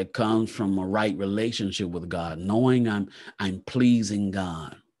fruit that comes from a right relationship with God, knowing I'm pleasing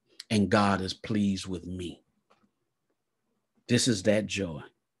God and God is pleased with me. This is that joy.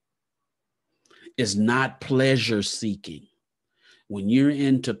 It's not pleasure seeking. When you're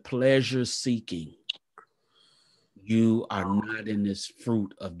into pleasure seeking, you are not in this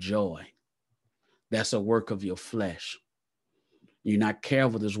fruit of joy. That's a work of your flesh. You're not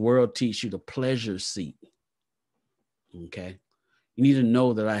careful. This world teaches you to pleasure seek. Okay. You need to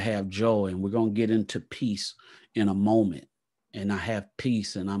know that I have joy, and we're going to get into peace in a moment. And I have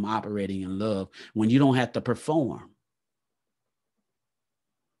peace and I'm operating in love when you don't have to perform.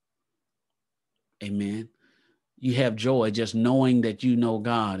 Amen. You have joy just knowing that you know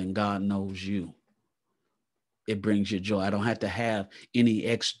God and God knows you. It brings you joy. I don't have to have any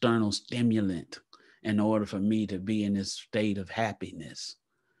external stimulant in order for me to be in this state of happiness,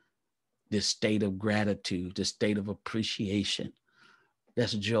 this state of gratitude, this state of appreciation.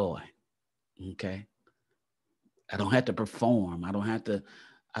 That's joy. Okay. I don't have to perform. I don't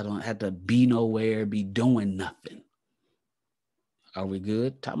have to be nowhere, be doing nothing. Are we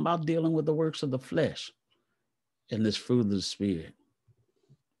good? Talking about dealing with the works of the flesh and this fruit of the Spirit.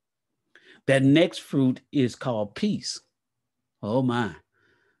 That next fruit is called peace. Oh my.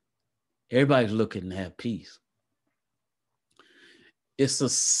 Everybody's looking to have peace. It's a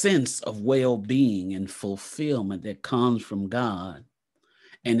sense of well-being and fulfillment that comes from God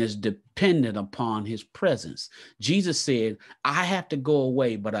and is dependent upon his presence. Jesus said, I have to go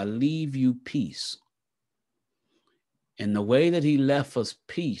away, but I leave you peace. And the way that he left us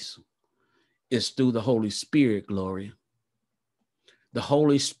peace is through the Holy Spirit, Gloria. The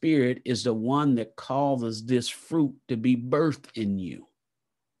Holy Spirit is the one that causes this fruit to be birthed in you.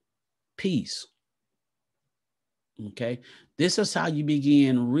 Peace. Okay. This is how you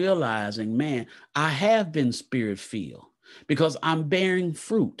begin realizing, man, I have been spirit-filled because I'm bearing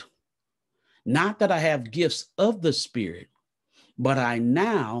fruit. Not that I have gifts of the Spirit, but I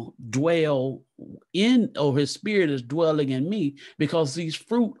now dwell in, or his Spirit is dwelling in me because these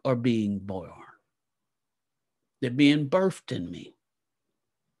fruit are being born. They're being birthed in me.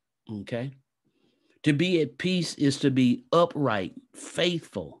 Okay. To be at peace is to be upright,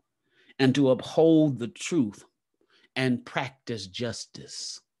 faithful, and to uphold the truth and practice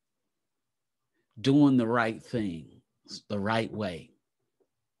justice. Doing the right thing, the right way.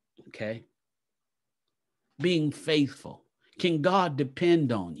 Okay. Being faithful. Can God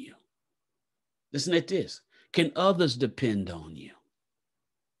depend on you? Listen at this. Can others depend on you?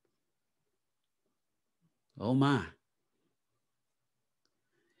 Oh my.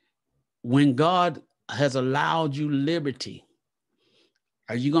 When God has allowed you liberty,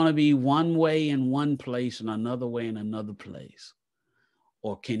 Are you going to be one way in one place and another way in another place?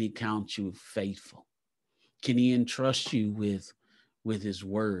 Or can he count you faithful? Can he entrust you with his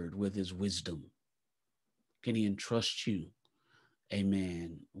word, with his wisdom? Can he entrust you,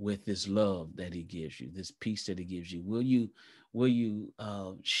 amen, with this love that he gives you, this peace that he gives you? Will you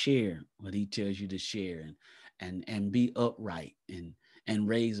share what he tells you to share, and be upright and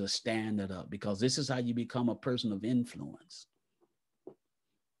raise a standard up? Because this is how you become a person of influence.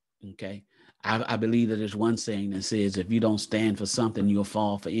 Okay. I believe that there's one saying that says, if you don't stand for something, you'll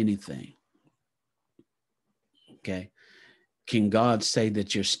fall for anything. Okay. Can God say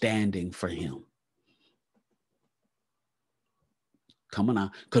that you're standing for him? Come on now,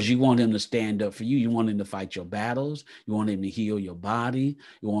 because you want him to stand up for you. You want him to fight your battles. You want him to heal your body.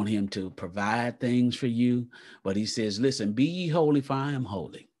 You want him to provide things for you. But he says, listen, be ye holy, for I am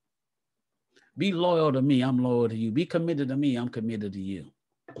holy. Be loyal to me, I'm loyal to you. Be committed to me, I'm committed to you.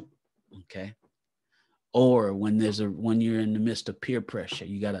 Okay. Or when you're in the midst of peer pressure,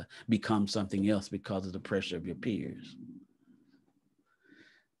 you got to become something else because of the pressure of your peers.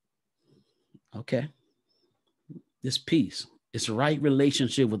 Okay. This peace, it's right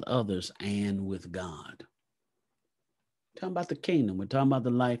relationship with others and with God. We're talking about the kingdom. We're talking about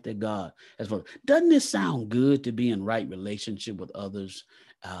the life that God has for. Doesn't it sound good to be in right relationship with others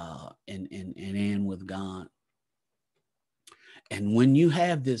and with God? And when you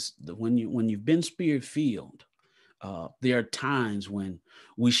have this, when you've been spirit filled, there are times when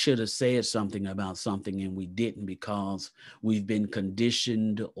we should have said something about something and we didn't because we've been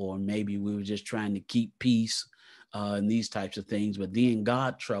conditioned, or maybe we were just trying to keep peace and these types of things. But then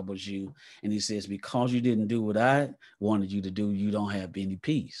God troubles you and he says, because you didn't do what I wanted you to do, you don't have any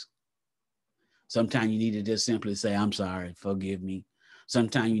peace. Sometimes you need to just simply say, I'm sorry, forgive me.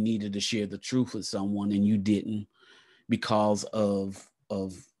 Sometimes you needed to share the truth with someone and you didn't, because of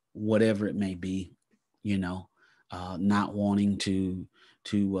whatever it may be, not wanting to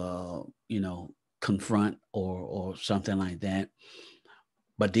confront or something like that.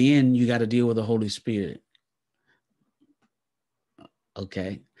 But then you got to deal with the Holy Spirit.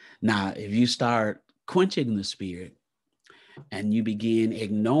 Okay. Now, if you start quenching the Spirit and you begin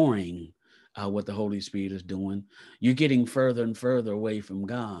ignoring what the Holy Spirit is doing, you're getting further and further away from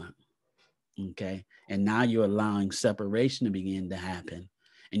God. Okay. And now you're allowing separation to begin to happen,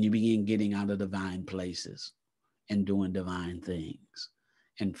 and you begin getting out of divine places and doing divine things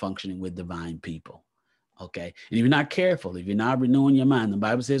and functioning with divine people. Okay. And if you're not careful, if you're not renewing your mind, the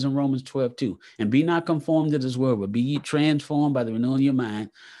Bible says in Romans 12:2, and be not conformed to this world, but be ye transformed by the renewing of your mind,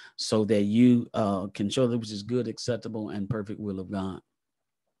 so that you can show that which is good, acceptable, and perfect will of God.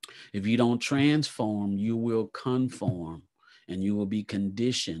 If you don't transform, you will conform, and you will be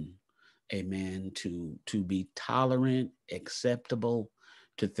conditioned, amen, to be tolerant, acceptable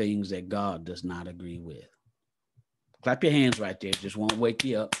to things that God does not agree with. Clap your hands right there. Just won't wake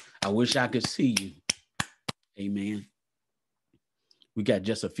you up. I wish I could see you. Amen. We got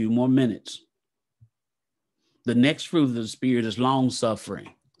just a few more minutes. The next fruit of the Spirit is long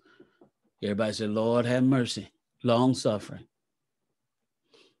suffering. Everybody say, Lord, have mercy. Long suffering.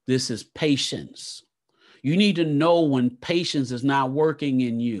 This is patience. You need to know when patience is not working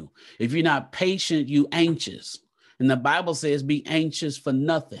in you. If you're not patient, you anxious. And the Bible says, be anxious for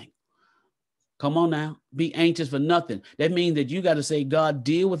nothing. Come on now, be anxious for nothing. That means that you got to say, God,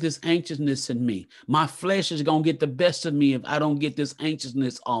 deal with this anxiousness in me. My flesh is going to get the best of me if I don't get this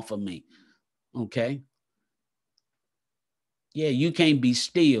anxiousness off of me. Okay. Yeah, you can't be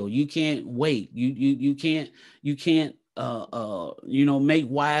still. You can't wait. You can't make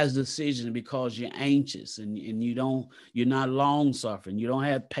wise decisions because you're anxious and you're not long suffering. You don't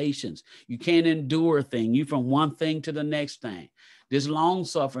have patience. You can't endure a thing. You from one thing to the next thing. This long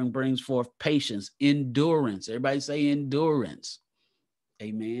suffering brings forth patience, endurance. Everybody say endurance.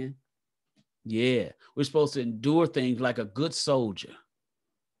 Amen. Yeah. We're supposed to endure things like a good soldier.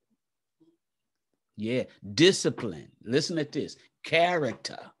 Yeah. Discipline. Listen at this.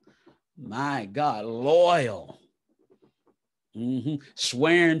 Character. My God. Loyal.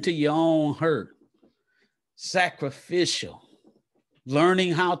 Swearing to your own hurt. Sacrificial.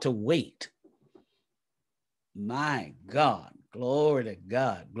 Learning how to wait. My God. Glory to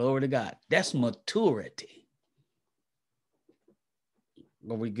God. Glory to God. That's maturity.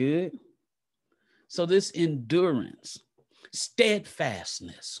 Are we good? So this endurance,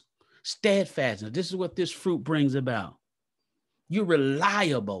 steadfastness. This is what this fruit brings about. You're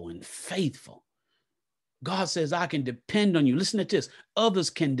reliable and faithful. God says, I can depend on you. Listen to this. Others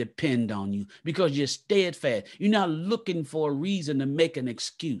can depend on you because you're steadfast. You're not looking for a reason to make an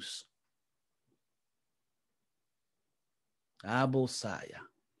excuse. Abosaya.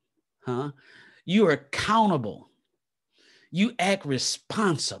 Huh? You are accountable. You act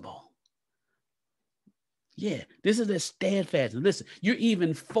responsible. Yeah, this is a steadfastness. Listen, you're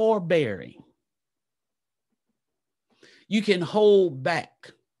even forbearing. You can hold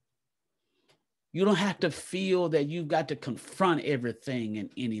back. You don't have to feel that you've got to confront everything and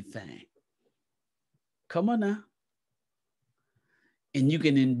anything. Come on now. And you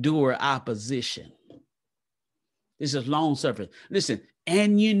can endure opposition. This is long suffering. Listen,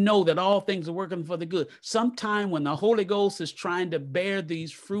 and you know that all things are working for the good. Sometime when the Holy Ghost is trying to bear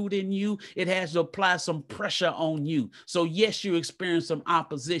these fruit in you, it has to apply some pressure on you. So yes, you experience some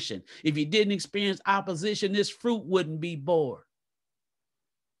opposition. If you didn't experience opposition, this fruit wouldn't be born.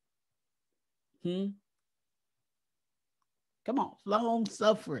 Come on, long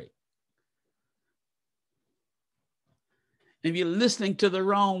suffering. If you're listening to the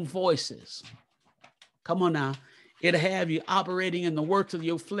wrong voices, come on now, it'll have you operating in the works of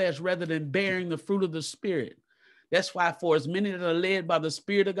your flesh rather than bearing the fruit of the Spirit. That's why for as many that are led by the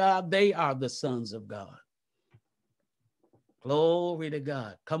Spirit of God, they are the sons of God. Glory to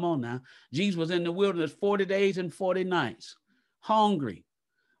God. Come on now. Jesus was in the wilderness 40 days and 40 nights, hungry.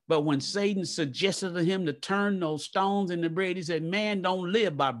 But when Satan suggested to him to turn those stones into bread, he said, man don't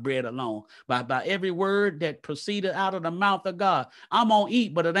live by bread alone, by every word that proceeded out of the mouth of God. I'm going to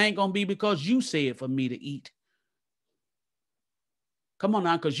eat, but it ain't going to be because you said for me to eat. Come on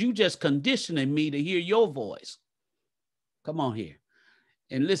now, because you just conditioning me to hear your voice. Come on here.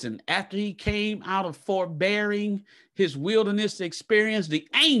 And listen, after he came out of forbearing his wilderness experience, the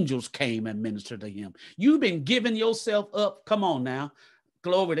angels came and ministered to him. You've been giving yourself up. Come on now.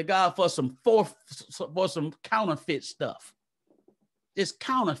 Glory to God for some counterfeit stuff. It's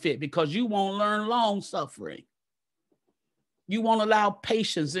counterfeit because you won't learn long suffering. You won't allow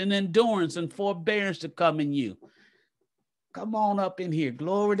patience and endurance and forbearance to come in you. Come on up in here.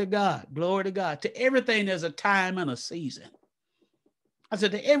 Glory to God. Glory to God. To everything, there's a time and a season. I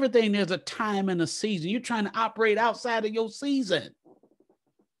said, to everything, there's a time and a season. You're trying to operate outside of your season.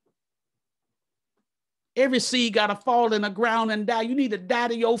 Every seed got to fall in the ground and die. You need to die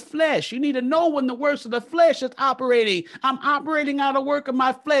to your flesh. You need to know when the works of the flesh is operating. I'm operating out of work of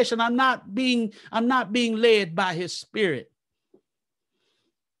my flesh, and I'm not being led by his Spirit.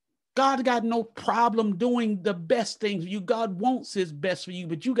 God got no problem doing the best things for you. God wants his best for you,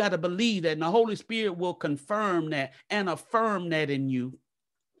 but you got to believe that, and the Holy Spirit will confirm that and affirm that in you.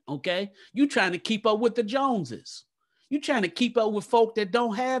 Okay? You trying to keep up with the Joneses. You trying to keep up with folk that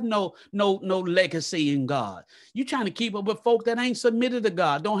don't have no legacy in God. You trying to keep up with folk that ain't submitted to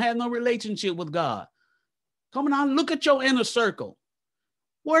God, don't have no relationship with God. Come on, look at your inner circle.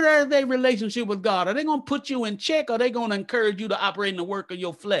 What are their relationship with God? Are they going to put you in check, or are they going to encourage you to operate in the work of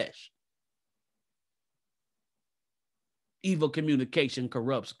your flesh? Evil communication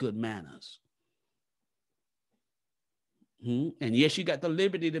corrupts good manners. And yes, you got the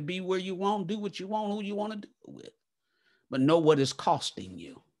liberty to be where you want, do what you want, who you want to do it with. But know what it's costing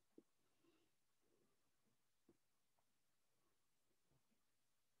you.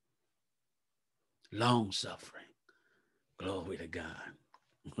 Long suffering. Glory to God.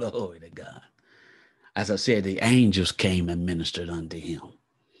 Glory to God. As I said, the angels came and ministered unto him.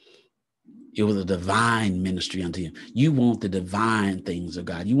 It was a divine ministry unto him. You want the divine things of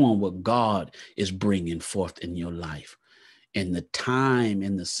God. You want what God is bringing forth in your life. And the time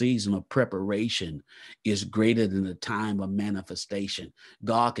and the season of preparation is greater than the time of manifestation.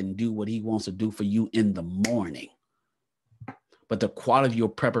 God can do what he wants to do for you in the morning. But the quality of your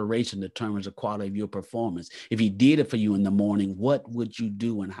preparation determines the quality of your performance. If he did it for you in the morning, what would you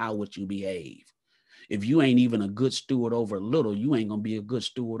do and how would you behave? If you ain't even a good steward over little, you ain't going to be a good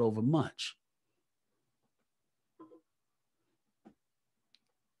steward over much.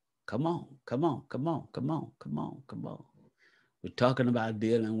 Come on, come on, come on, come on, come on, come on. We're talking about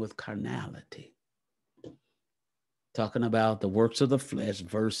dealing with carnality. Talking about the works of the flesh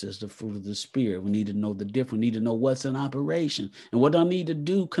versus the fruit of the Spirit. We need to know the difference. We need to know what's in operation and what I need to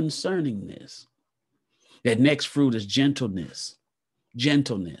do concerning this. That next fruit is gentleness.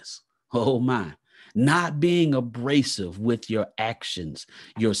 Gentleness. Oh my. Not being abrasive with your actions,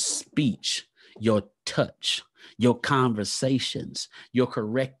 your speech, your touch, your conversations, your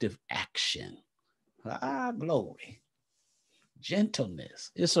corrective action. Ah, glory.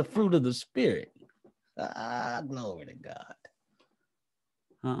 Gentleness. It's a fruit of the Spirit. Ah, glory to God.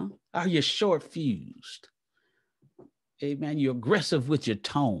 Huh? Are you short fused? Amen. You're aggressive with your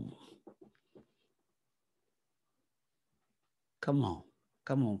tone. Come on.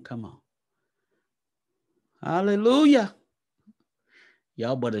 Come on. Come on. Hallelujah.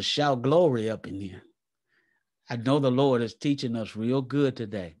 Y'all better shout glory up in here. I know the Lord is teaching us real good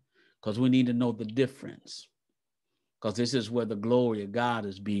today because we need to know the difference, because this is where the glory of God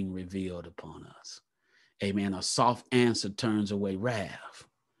is being revealed upon us. Amen. A soft answer turns away wrath.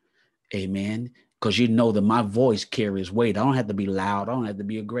 Amen. Because you know that my voice carries weight. I don't have to be loud. I don't have to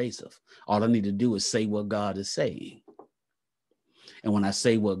be aggressive. All I need to do is say what God is saying. And when I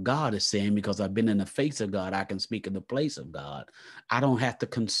say what God is saying, because I've been in the face of God, I can speak in the place of God. I don't have to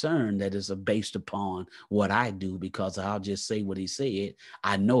concern that it's based upon what I do, because I'll just say what he said.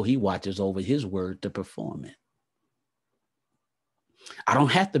 I know he watches over his word to perform it. I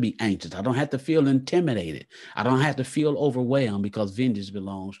don't have to be anxious. I don't have to feel intimidated. I don't have to feel overwhelmed, because vengeance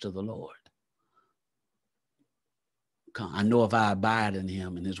belongs to the Lord. I know if I abide in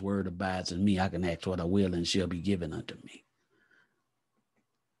him and his word abides in me, I can ask what I will and it shall be given unto me.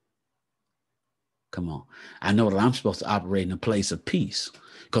 Come on. I know that I'm supposed to operate in a place of peace,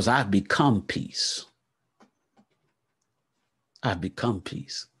 because I've become peace. I've become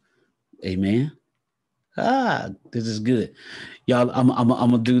peace. Amen. This is good. Y'all, I'm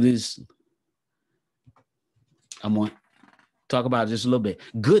going to do this. I'm going to talk about it just a little bit.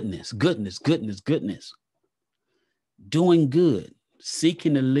 Goodness. Doing good.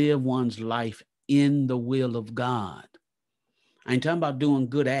 Seeking to live one's life in the will of God. I ain't talking about doing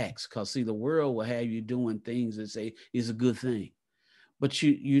good acts, because see, the world will have you doing things that say is a good thing, but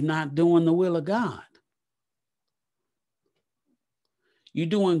you're not doing the will of God. You're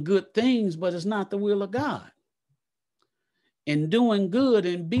doing good things, but it's not the will of God. And doing good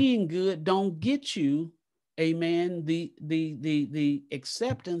and being good don't get you, amen, the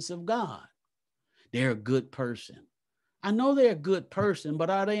acceptance of God. They're a good person. I know they're a good person,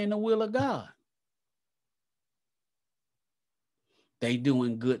 but are they in the will of God? They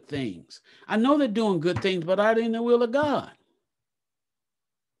doing good things. I know they're doing good things, but are they in the will of God?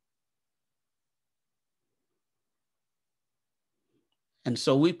 And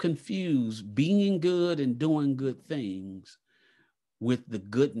so we've confused being good and doing good things with the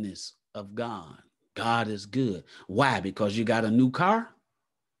goodness of God. God is good. Why? Because you got a new car?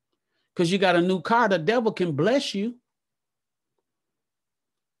 Because you got a new car, the devil can bless you.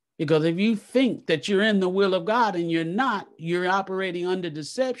 Because if you think that you're in the will of God and you're not, you're operating under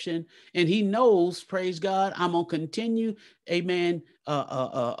deception, and he knows, praise God, I'm going to continue, amen,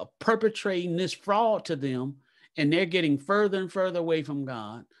 perpetrating this fraud to them, and they're getting further and further away from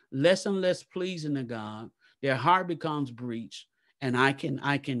God, less and less pleasing to God. Their heart becomes breached, and I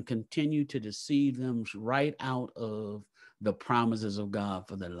can continue to deceive them right out of the promises of God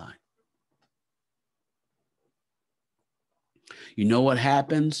for their life. You know what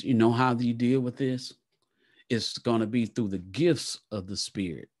happens? You know how you deal with this? It's going to be through the gifts of the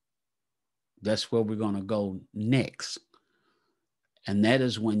Spirit. That's where we're going to go next. And that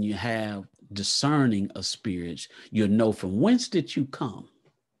is when you have discerning of spirits. You'll know from whence did you come?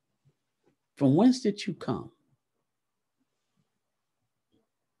 From whence did you come?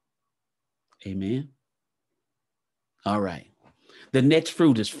 Amen. All right. The next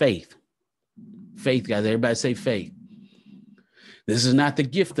fruit is faith. Faith, guys. Everybody say faith. This is not the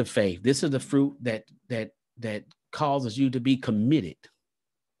gift of faith. This is the fruit that causes you to be committed.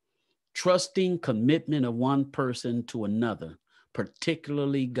 Trusting commitment of one person to another,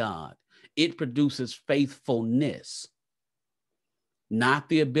 particularly God. It produces faithfulness, not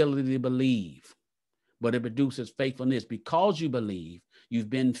the ability to believe, but it produces faithfulness. Because you believe,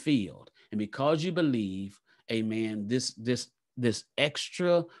 you've been filled. And because you believe, amen, this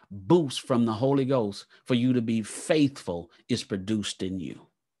extra boost from the Holy Ghost for you to be faithful is produced in you.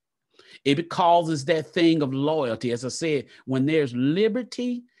 It causes that thing of loyalty. As I said, when there's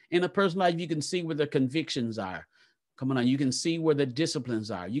liberty in a person's life, you can see where their convictions are. Come on, you can see where their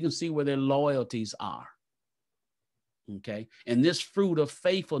disciplines are. You can see where their loyalties are. Okay. And this fruit of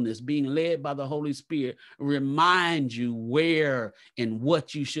faithfulness, being led by the Holy Spirit, reminds you where and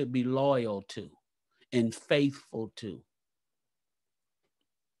what you should be loyal to and faithful to.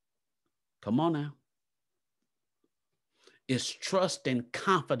 Come on now. It's trust and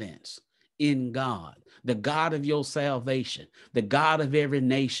confidence in God, the God of your salvation, the God of every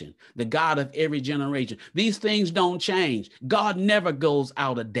nation, the God of every generation. These things don't change. God never goes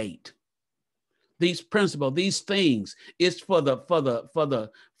out of date. These principles, these things, it's for the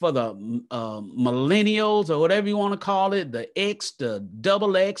millennials, or whatever you want to call it, the X, the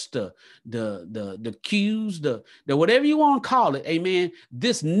double X, the Qs, the whatever you want to call it. Amen.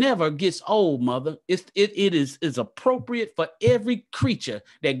 This never gets old, mother. It is appropriate for every creature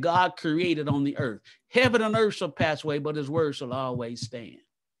that God created on the earth. Heaven and earth shall pass away, but his word shall always stand.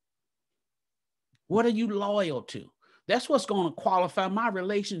 What are you loyal to? That's what's going to qualify my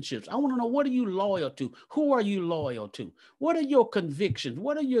relationships. I want to know, what are you loyal to? Who are you loyal to? What are your convictions?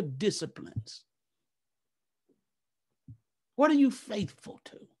 What are your disciplines? What are you faithful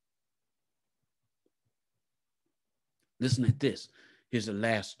to? Listen at this. Here's the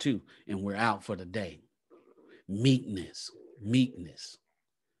last two, and we're out for the day. Meekness. Meekness.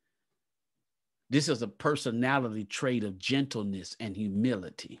 This is a personality trait of gentleness and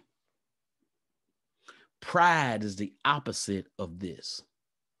humility. Pride is the opposite of this.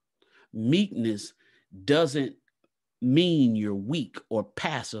 Meekness doesn't mean you're weak or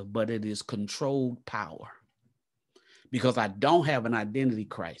passive, but it is controlled power. Because I don't have an identity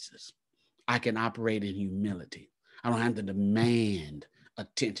crisis, I can operate in humility. I don't have to demand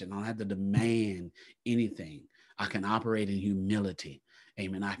attention. I don't have to demand anything. I can operate in humility.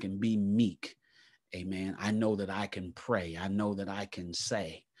 Amen. I can be meek. Amen. I know that I can pray. I know that I can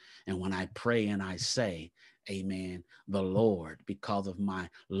say. And when I pray and I say, amen, the Lord, because of my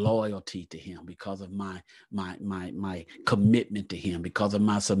loyalty to him, because of my commitment to him, because of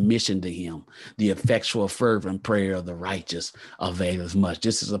my submission to him, the effectual fervent prayer of the righteous availeth much.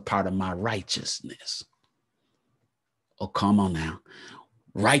 This is a part of my righteousness. Oh, come on now.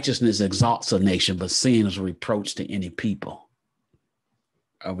 Righteousness exalts a nation, but sin is a reproach to any people.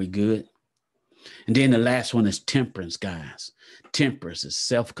 Are we good? And then the last one is temperance, guys. Temperance is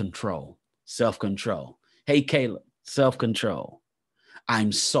self-control. Self-control. Hey, Caleb, self-control.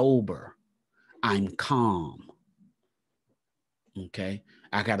 I'm sober. I'm calm. Okay?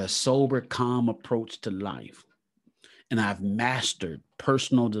 I got a sober, calm approach to life. And I've mastered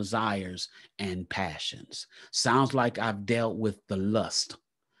personal desires and passions. Sounds like I've dealt with the lust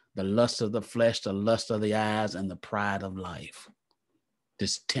of the flesh, the lust of the eyes, and the pride of life.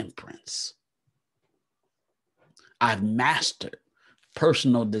 This temperance. I've mastered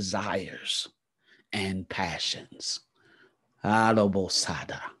personal desires and passions. One of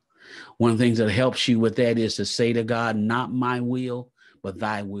the things that helps you with that is to say to God, not my will, but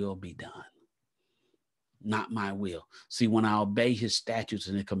thy will be done. Not my will. See, when I obey his statutes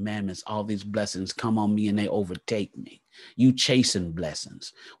and his commandments, all these blessings come on me and they overtake me. You chasing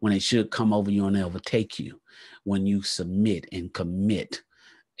blessings when they should come over you and they overtake you. When you submit and commit,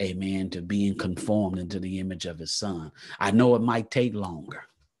 amen, to being conformed into the image of his son. I know it might take longer.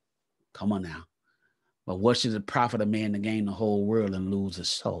 Come on now. But what should it profit a man to gain the whole world and lose his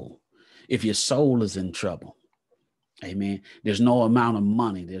soul? If your soul is in trouble, amen, there's no amount of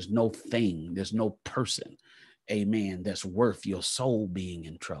money, there's no thing, there's no person, amen, that's worth your soul being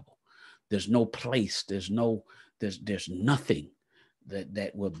in trouble. There's no place, there's nothing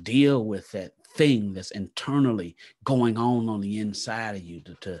that will deal with that thing that's internally going on the inside of you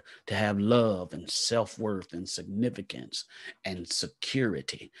to have love and self-worth and significance and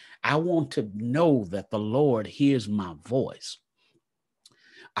security. I want to know that the Lord hears my voice.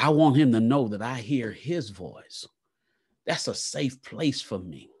 I want him to know that I hear his voice. That's a safe place for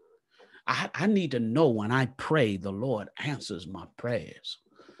me. I need to know when I pray, the Lord answers my prayers.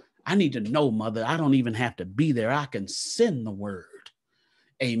 I need to know, Mother, I don't even have to be there. I can send the word.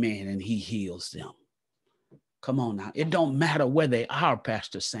 Amen. And he heals them. Come on now. It don't matter where they are,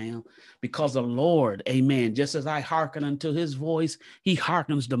 Pastor Sam, because the Lord, amen, just as I hearken unto his voice, he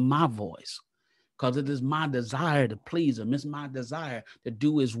hearkens to my voice. Because it is my desire to please him. It's my desire to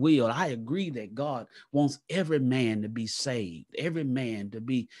do his will. I agree that God wants every man to be saved, every man to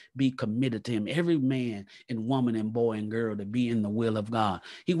be committed to him, every man and woman and boy and girl to be in the will of God.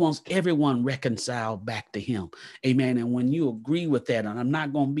 He wants everyone reconciled back to him. Amen. And when you agree with that, and I'm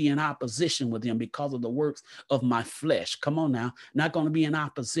not going to be in opposition with him because of the works of my flesh. Come on now. Not going to be in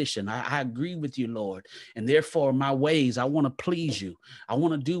opposition. I agree with you, Lord. And therefore, my ways, I want to please you. I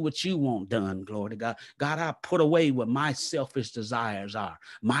want to do what you want done, Lord. God, I put away what my selfish desires are,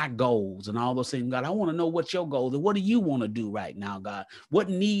 my goals and all those things. God, I want to know what your goals are. What do you want to do right now, God? What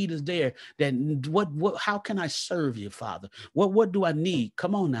need is there? How can I serve you, Father? What do I need?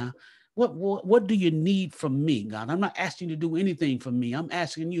 Come on now. What do you need from me, God? I'm not asking you to do anything for me. I'm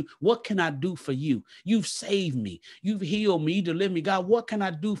asking you, what can I do for you? You've saved me. You've healed me. You delivered me. God, what can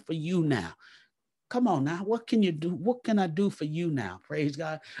I do for you now? Come on now. What can you do? What can I do for you now? Praise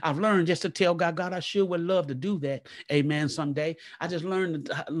God. I've learned just to tell God, God, I sure would love to do that. Amen. Someday. I just learned,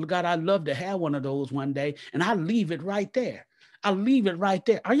 God, I'd love to have one of those one day. And I leave it right there. I leave it right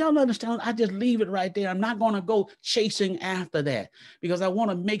there. Are y'all understanding? I just leave it right there. I'm not going to go chasing after that because I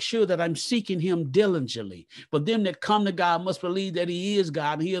want to make sure that I'm seeking him diligently. But them that come to God must believe that he is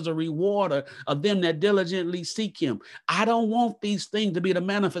God, and he is a rewarder of them that diligently seek him. I don't want these things to be the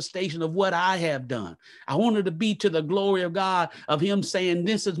manifestation of what I have done. I want it to be to the glory of God, of him saying,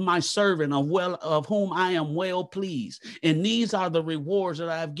 this is my servant of whom I am well pleased. And these are the rewards that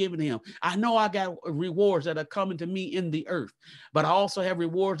I have given him. I know I got rewards that are coming to me in the earth, but I also have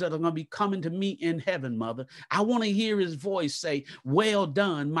rewards that are going to be coming to me in heaven, mother. I want to hear his voice say, well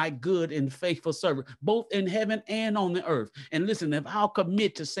done, my good and faithful servant, both in heaven and on the earth. And listen, if I'll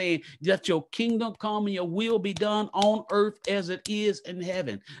commit to saying that your kingdom come and your will be done on earth as it is in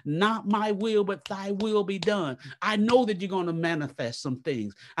heaven, not my will, but thy will be done. I know that you're going to manifest some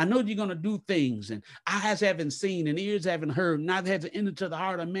things. I know you're going to do things, and eyes haven't seen and ears haven't heard, neither has it entered to the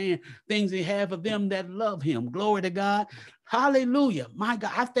heart of man things he have of them that love him. Glory to God. Hallelujah. My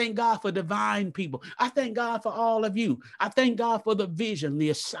God, I thank God for divine people. I thank God for all of you. I thank God for the vision,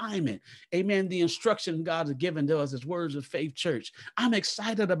 the assignment, amen, the instruction God has given to us as Words of Faith Church. I'm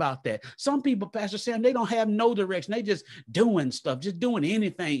excited about that. Some people, Pastor Sam, they don't have no direction. They just doing stuff, just doing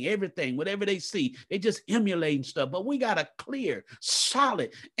anything, everything, whatever they see. They just emulating stuff. But we got a clear,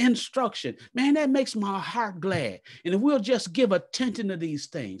 solid instruction. Man, that makes my heart glad. And if we'll just give attention to these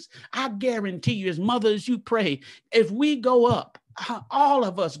things, I guarantee you, as mothers, you pray, if we go up, all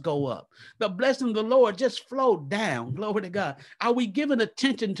of us go up, the blessing of the Lord just flow down. Glory to God. Are we giving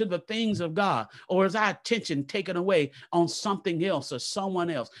attention to the things of God, or is our attention taken away on something else or someone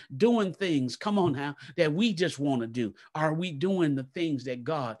else doing things, come on now, that we just want to do? Are we doing the things that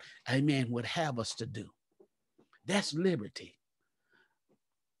God, amen, would have us to do? That's liberty.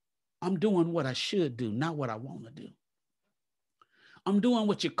 I'm doing what I should do, not what I want to do. I'm doing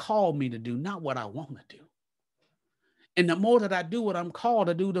what you called me to do, not what I want to do. And the more that I do what I'm called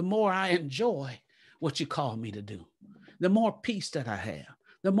to do, the more I enjoy what you call me to do. The more peace that I have,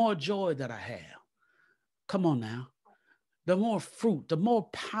 the more joy that I have. Come on now. The more fruit, the more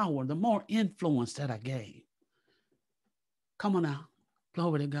power, the more influence that I gain. Come on now.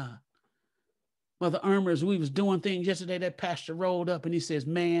 Glory to God. Mother Irma, as we was doing things yesterday, that pastor rolled up and he says,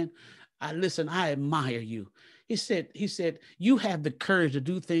 man, I admire you. He said, you have the courage to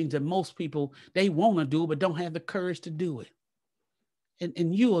do things that most people, they want to do, but don't have the courage to do it.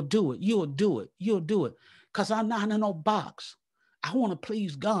 And you'll do it. You'll do it. You'll do it. Because I'm not in no box. I want to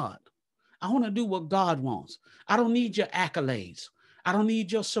please God. I want to do what God wants. I don't need your accolades. I don't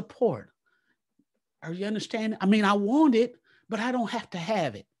need your support. Are you understanding? I mean, I want it, but I don't have to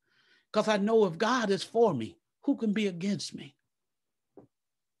have it. Because I know if God is for me, who can be against me?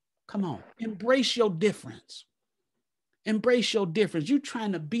 Come on. Embrace your difference. Embrace your difference. You're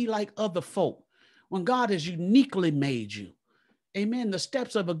trying to be like other folk when God has uniquely made you. Amen. The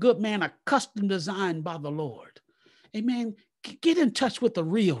steps of a good man are custom designed by the Lord. Amen. Get in touch with the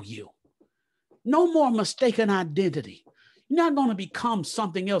real you. No more mistaken identity. You're not going to become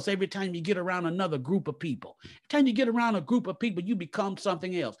something else every time you get around another group of people. Every time you get around a group of people, you become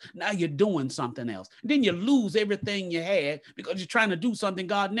something else. Now you're doing something else. And then you lose everything you had because you're trying to do something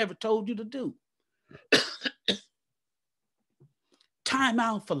God never told you to do. Time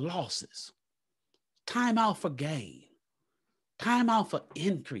out for losses. Time out for gain. Time out for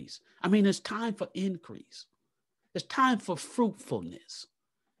increase. I mean, it's time for increase. It's time for fruitfulness.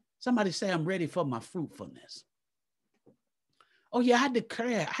 Somebody say, I'm ready for my fruitfulness. Oh yeah, I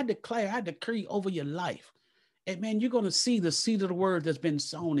declare, I decree over your life. And man, you're going to see the seed of the word that's been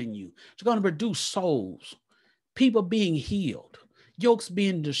sown in you. It's going to produce souls, people being healed, yokes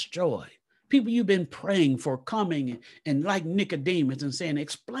being destroyed, people you've been praying for coming and like Nicodemus and saying,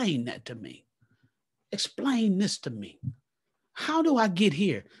 explain that to me. Explain this to me. How do I get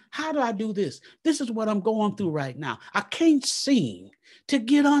here? How do I do this? This is what I'm going through right now. I can't seem to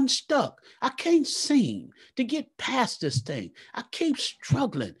get unstuck. I can't seem to get past this thing. I keep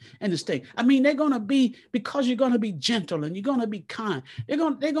struggling in this thing. I mean, they're going to be, because you're going to be gentle and you're going to be kind. They're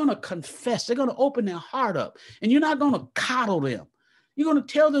going to confess. They're going to open their heart up, and you're not going to coddle them. You're going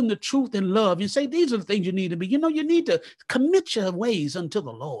to tell them the truth in love. You say, these are the things you need to be. You know, you need to commit your ways unto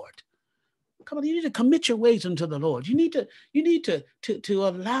the Lord. Come on, you need to commit your ways unto the Lord. You need to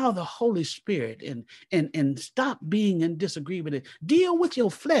allow the Holy Spirit and stop being in disagreement. with it. Deal with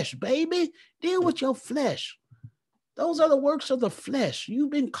your flesh, baby. Deal with your flesh. Those are the works of the flesh. You've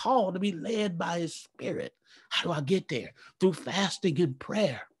been called to be led by His Spirit. How do I get there? Through fasting and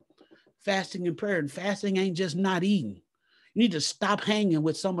prayer. Fasting and prayer. And fasting ain't just not eating. You need to stop hanging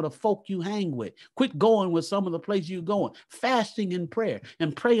with some of the folk you hang with. Quit going with some of the places you're going. Fasting in prayer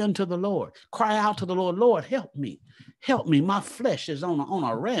and pray unto the Lord. Cry out to the Lord, Lord, help me. Help me. My flesh is on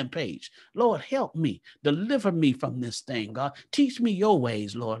a rampage. Lord, help me. Deliver me from this thing, God. Teach me your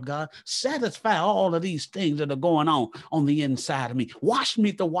ways, Lord God. Satisfy all of these things that are going on the inside of me. Wash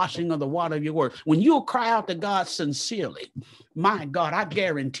me the washing of the water of your word. When you cry out to God sincerely, my God, I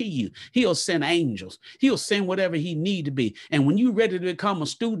guarantee you, he'll send angels. He'll send whatever he need to be. And when you're ready to become a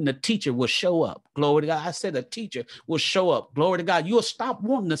student, a teacher will show up. Glory to God. I said a teacher will show up. Glory to God. You'll stop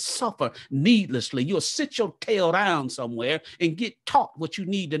wanting to suffer needlessly. You'll sit your tail down somewhere and get taught what you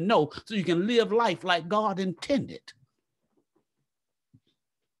need to know so you can live life like God intended.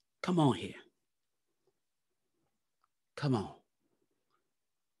 Come on here. Come on.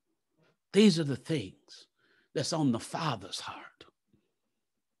 These are the things that's on the Father's heart.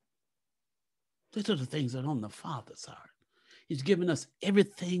 These are the things that are on the Father's heart. He's given us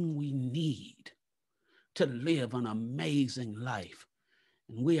everything we need to live an amazing life.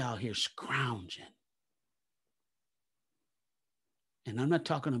 And we out here scrounging. And I'm not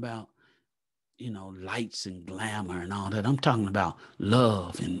talking about, lights and glamour and all that. I'm talking about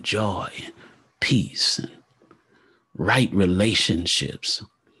love and joy and peace and right relationships,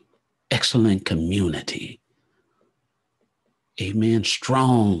 excellent community. Amen.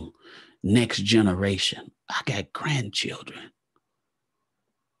 Strong next generation. I got grandchildren.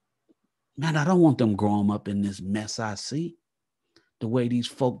 Man, I don't want them growing up in this mess I see. The way these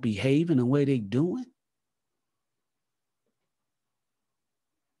folk behaving, the way they doing.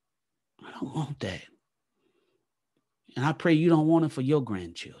 I don't want that. And I pray you don't want it for your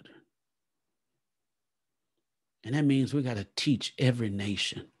grandchildren. And that means we got to teach every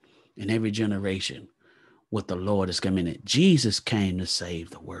nation and every generation what the Lord is coming in. Jesus came to save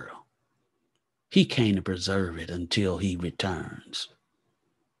the world. He came to preserve it until he returns.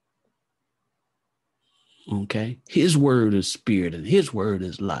 Okay? His word is spirit and his word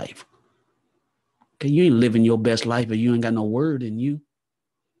is life. Okay, you ain't living your best life if you ain't got no word in you.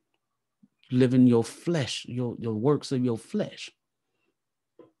 Living your flesh, your works of your flesh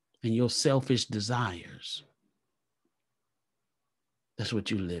and your selfish desires. That's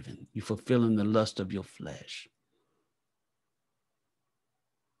what you live in. You're fulfilling the lust of your flesh.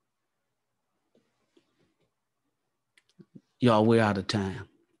 Y'all, we're out of time.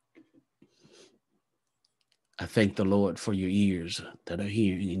 I thank the Lord for your ears that are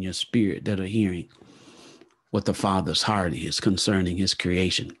hearing and your spirit that are hearing what the Father's heart is concerning his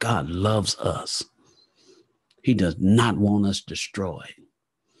creation. God loves us. He does not want us destroyed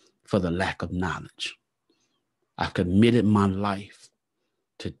for the lack of knowledge. I've committed my life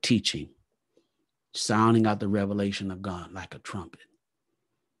to teaching, sounding out the revelation of God like a trumpet.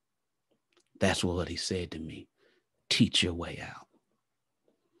 That's what he said to me. Teach your way out.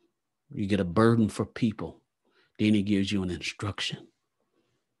 You get a burden for people, then he gives you an instruction.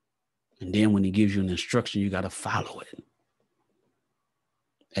 And then when he gives you an instruction, you got to follow it.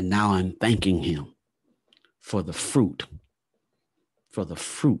 And now I'm thanking him for the fruit.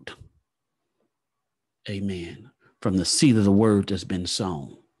 Amen. From the seed of the word that's been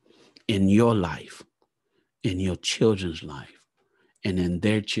sown in your life, in your children's life, and in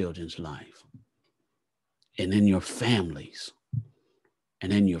their children's life, and in your families,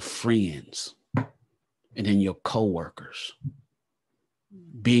 and in your friends, and in your co-workers.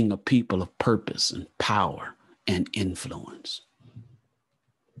 Being a people of purpose and power and influence.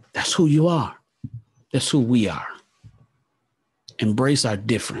 That's who you are. That's who we are. Embrace our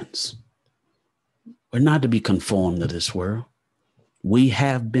difference. We're not to be conformed to this world. We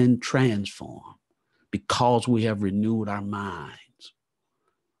have been transformed because we have renewed our minds.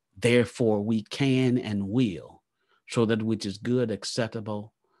 Therefore, we can and will show that which is good,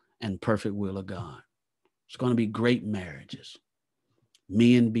 acceptable, and perfect will of God. It's going to be great marriages.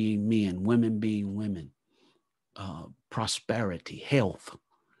 Men being men, women being women, prosperity, health.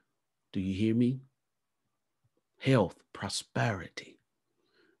 Do you hear me? Health, prosperity.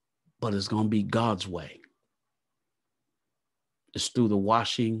 But it's going to be God's way. It's through the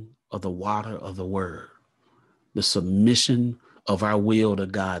washing of the water of the word, the submission of our will to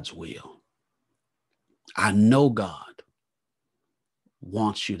God's will. I know God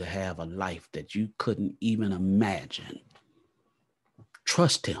wants you to have a life that you couldn't even imagine.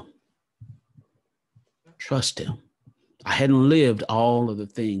 Trust him. Trust him. I hadn't lived all of the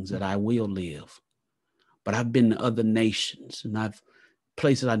things that I will live, but I've been to other nations and I've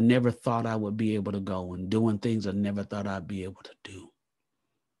places I never thought I would be able to go and doing things I never thought I'd be able to do.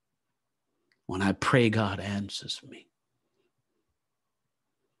 When I pray, God answers me.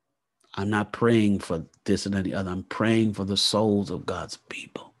 I'm not praying for this and the other. I'm praying for the souls of God's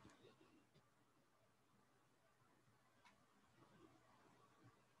people.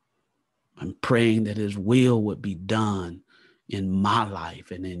 I'm praying that his will would be done in my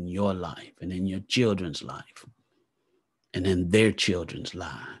life and in your life and in your children's life and in their children's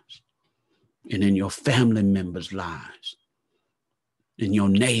lives and in your family members' lives, in your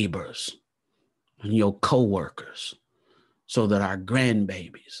neighbors and your co-workers, so that our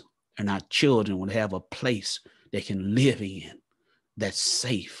grandbabies and our children would have a place they can live in that's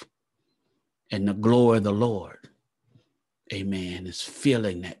safe, and the glory of the Lord, amen, is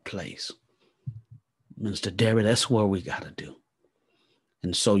filling that place. Minister Derry, that's what we got to do.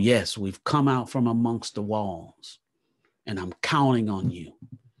 And so, yes, we've come out from amongst the walls, and I'm counting on you.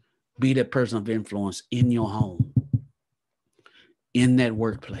 Be that person of influence in your home, in that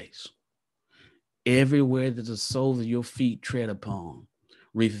workplace, everywhere that the soles of your feet tread upon.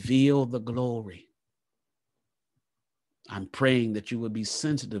 Reveal the glory. I'm praying that you will be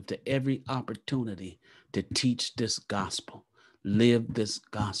sensitive to every opportunity to teach this gospel, live this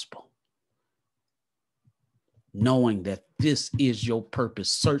gospel, knowing that this is your purpose.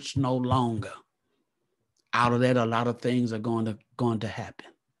 Search no longer. Out of that, a lot of things are going to happen.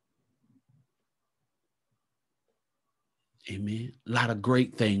 Amen. A lot of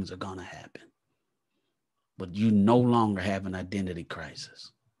great things are going to happen. But you no longer have an identity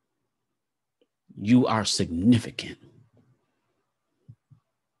crisis. You are significant.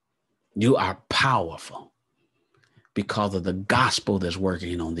 You are powerful because of the gospel that's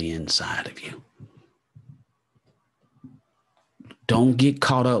working on the inside of you. Don't get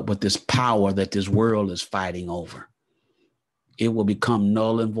caught up with this power that this world is fighting over. It will become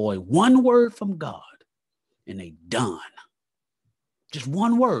null and void. One word from God and they done. Just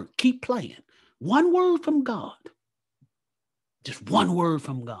one word. Keep playing. One word from God. Just one word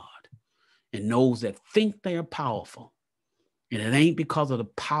from God. And those that think they are powerful, and it ain't because of the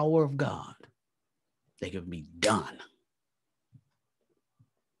power of God, they can be done.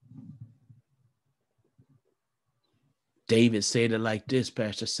 David said it like this,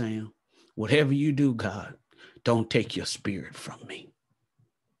 Pastor Sam. Whatever you do, God, don't take your spirit from me.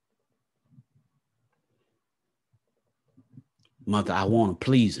 Mother, I want to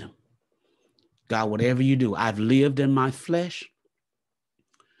please him. God, whatever you do, I've lived in my flesh,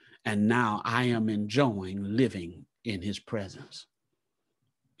 and now I am enjoying living in his presence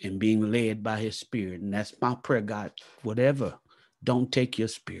and being led by his spirit. And that's my prayer, God. Whatever, don't take your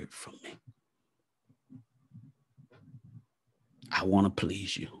spirit from me. I want to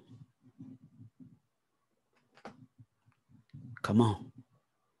please you. Come on.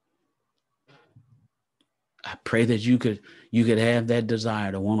 I pray that you could have that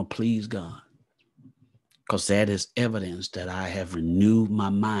desire to want to please God, because that is evidence that I have renewed my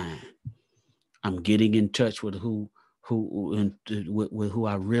mind. I'm getting in touch with who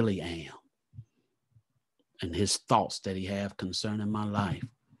I really am, and his thoughts that he have concerning my life.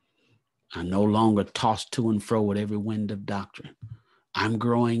 I'm no longer tossed to and fro with every wind of doctrine. I'm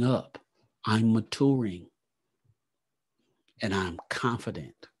growing up. I'm maturing. And I'm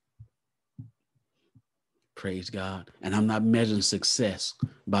confident. Praise God. And I'm not measuring success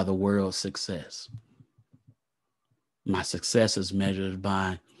by the world's success. My success is measured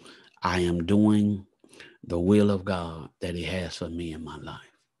by I am doing the will of God that he has for me in my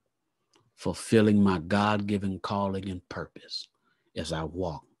life, fulfilling my God-given calling and purpose as I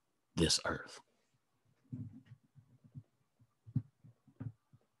walk this earth.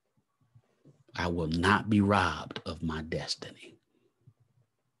 I will not be robbed of my destiny.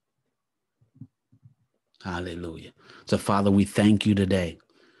 Hallelujah. So, Father, we thank you today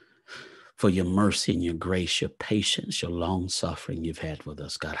for your mercy and your grace, your patience, your long suffering you've had with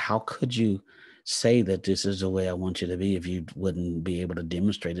us, God. How could you say that this is the way I want you to be if you wouldn't be able to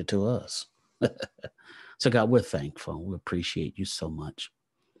demonstrate it to us? So, God, we're thankful. We appreciate you so much.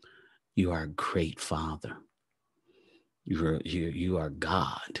 You are a great Father. You are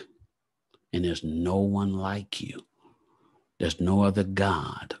God, and there's no one like you. There's no other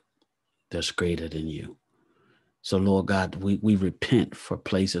God that's greater than you. So, Lord God, we repent for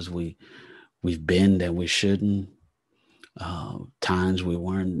places we've been that we shouldn't, times we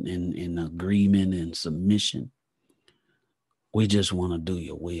weren't in agreement and submission. We just want to do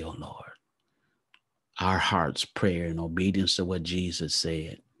your will, Lord. Our heart's prayer in obedience to what Jesus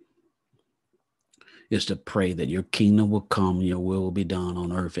said is to pray that your kingdom will come, your will be done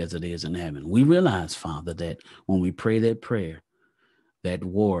on earth as it is in heaven. We realize, Father, that when we pray that prayer, that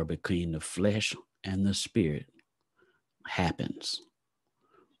war between the flesh and the spirit happens.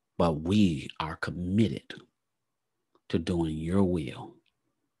 But we are committed to doing your will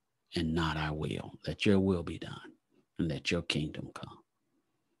and not our will. Let your will be done and let your kingdom come.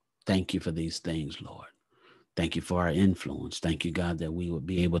 Thank you for these things, Lord. Thank you for our influence. Thank you, God, that we would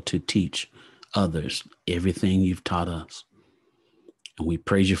be able to teach others everything you've taught us. And we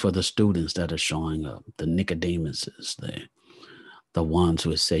praise you for the students that are showing up, the Nicodemuses, the ones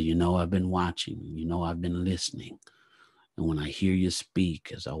who say, you know, I've been watching, you know, I've been listening. And when I hear you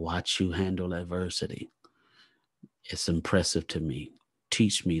speak, as I watch you handle adversity, it's impressive to me.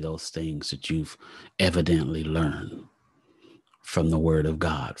 Teach me those things that you've evidently learned from the word of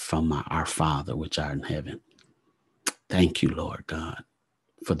God, from our Father, which art in heaven. Thank you, Lord God,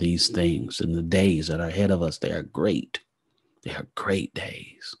 for these things and the days that are ahead of us. They are great. They are great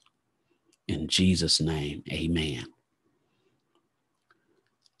days. In Jesus' name, amen.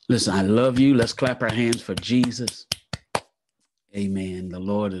 Listen, I love you. Let's clap our hands for Jesus. Amen. The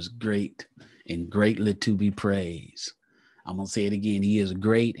Lord is great and greatly to be praised. I'm going to say it again. He is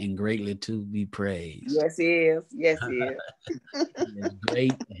great and greatly to be praised. Yes, he is. Yes, he is. He is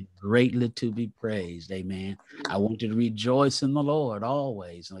great and greatly to be praised. Amen. I want you to rejoice in the Lord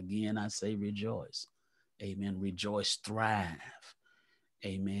always. And again, I say rejoice. Amen. Rejoice, thrive.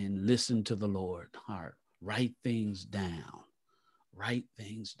 Amen. Listen to the Lord, heart. Write things down. Write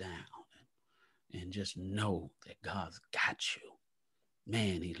things down. And just know that God's got you.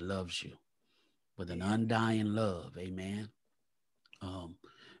 Man, he loves you with an undying love. Amen.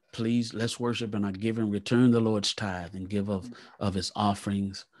 Please, let's worship and give and return the Lord's tithe and give of his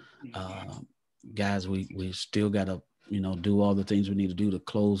offerings. Guys, we still got to, do all the things we need to do to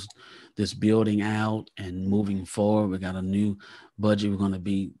close this building out and moving forward. We got a new budget. We're going to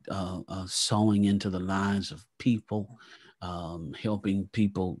be sowing into the lives of people, helping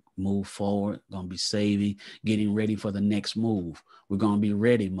people move forward. Going to be saving, getting ready for the next move. We're going to be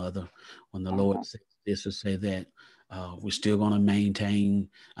ready, Mother, when the Lord says this or say that. We're still going to maintain.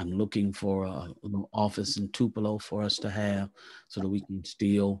 I'm looking for an office in Tupelo for us to have so that we can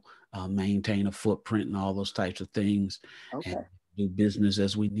still maintain a footprint and all those types of things, and do business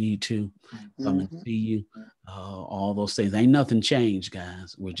as we need to. Come and see you. All those things. Ain't nothing changed,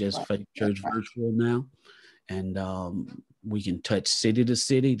 guys. We're just Faith Church virtual now. And we can touch city to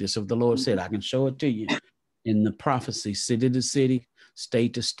city. This is what the Lord said. I can show it to you in the prophecy, city to city,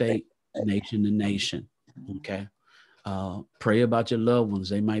 state to state, nation to nation. Okay. Pray about your loved ones.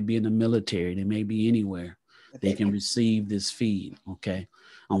 They might be in the military. They may be anywhere. They can receive this feed. Okay.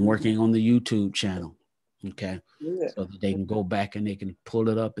 I'm working on the YouTube channel. Okay. So that they can go back and they can pull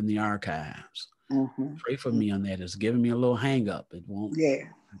it up in the archives. Pray for me on that. It's giving me a little hang up. It won't.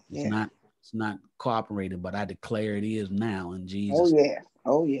 It's not cooperating, but I declare it is now in Jesus.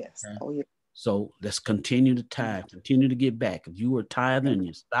 Oh yes. So let's continue to tithe, continue to get back. If you were tithing and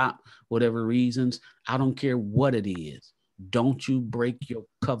you stop, whatever reasons, I don't care what it is. Don't you break your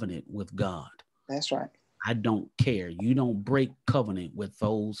covenant with God. That's right. I don't care. You don't break covenant with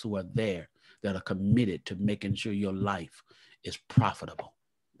those who are there that are committed to making sure your life is profitable.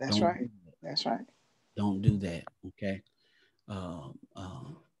 That's right. That's right. Don't do that. Okay.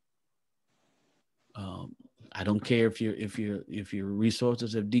 I don't care if your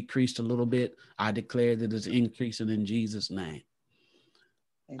resources have decreased a little bit. I declare that it's increasing in Jesus' name.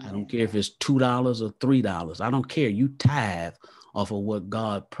 Amen. I don't care if it's $2 or $3. I don't care. You tithe off of what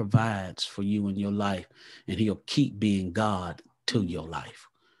God provides for you in your life, and he'll keep being God to your life.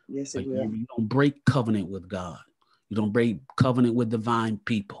 Yes, it will. You don't break covenant with God. You don't break covenant with divine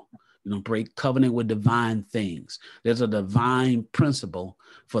people. You don't break covenant with divine things. There's a divine principle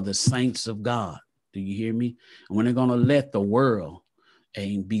for the saints of God. Do you hear me? And when they're going to let the world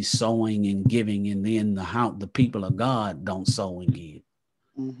and be sowing and giving, and then the people of God don't sow and give.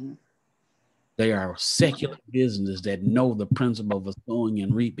 They are secular businesses that know the principle of sowing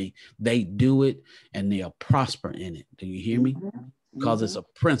and reaping. They do it and they'll prosper in it. Do you hear me? Because it's a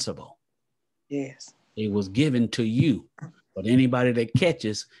principle. Yes. It was given to you. But anybody that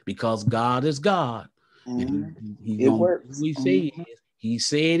catches, because God is God, and he's going to do what he says. He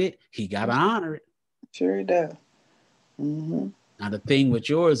said it. He got to honor it. Sure he does. Now the thing with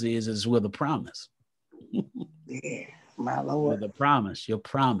yours is with a promise. Yeah, my Lord. With a promise, your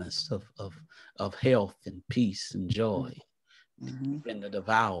promise of health and peace and joy, keeping the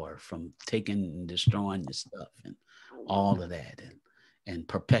devourer from taking and destroying your stuff and all of that, and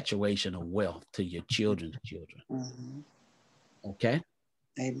perpetuation of wealth to your children's children. Okay.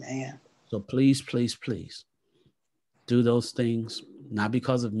 Amen. So please, please, please do those things, not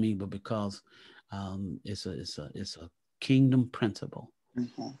because of me, but because it's a kingdom principle,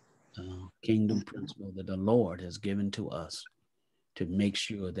 kingdom principle that the Lord has given to us to make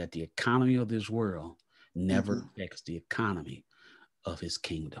sure that the economy of this world never affects the economy of his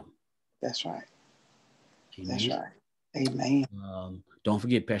kingdom. That's right. Amen. That's right. Amen. Don't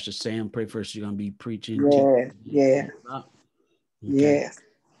forget, Pastor Sam, pray first. You're going to be preaching. Yes. Yes. Okay. Yes.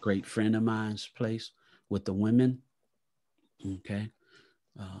 Great friend of mine's place with the women. Okay.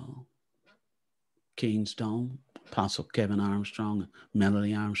 Kingstone, Apostle Kevin Armstrong,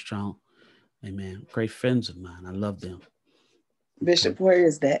 Melody Armstrong. Amen. Great friends of mine. I love them. Bishop, where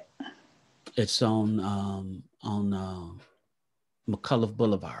is that? It's on McCullough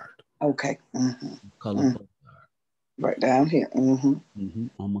Boulevard. Okay. Mm-hmm. McCullough Boulevard. Right down here. Mm-hmm. Mm-hmm.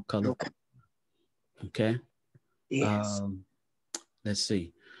 On McCullough. Okay. Okay. Yes. Let's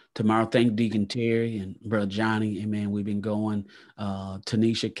see. Tomorrow, thank Deacon Terry and Brother Johnny. Amen. We've been going.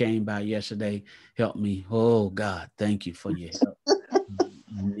 Tanisha came by yesterday, helped me. Oh, God, thank you for your help.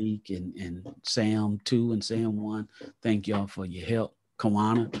 Unique and Sam 2 and Sam 1. Thank y'all for your help.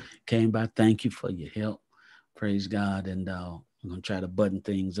 Kawana came by. Thank you for your help. Praise God. And I'm going to try to button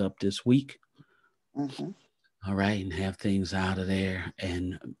things up this week. Mm-hmm. All right. And have things out of there.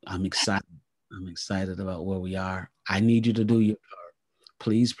 And I'm excited. I'm excited about where we are. I need you to do your part.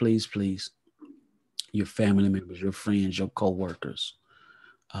 Please, please, please. Your family members, your friends, your co-workers.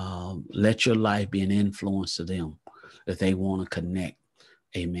 Let your life be an influence to them if they want to connect.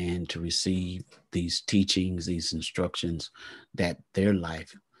 Amen. To receive these teachings, these instructions, that their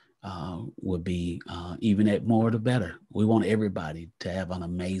life would be even at more the better. We want everybody to have an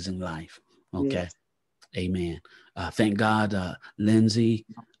amazing life. Okay. Yes. Amen. Thank God, Lindsay,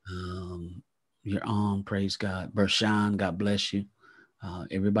 you're on. Praise God. Bershawn, God bless you.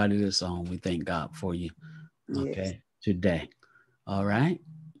 Everybody that's on, we thank God for you. Okay. Yes. Today. All right.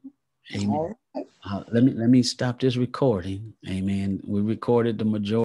 Amen. All right. Let me stop this recording. Amen. We recorded the majority.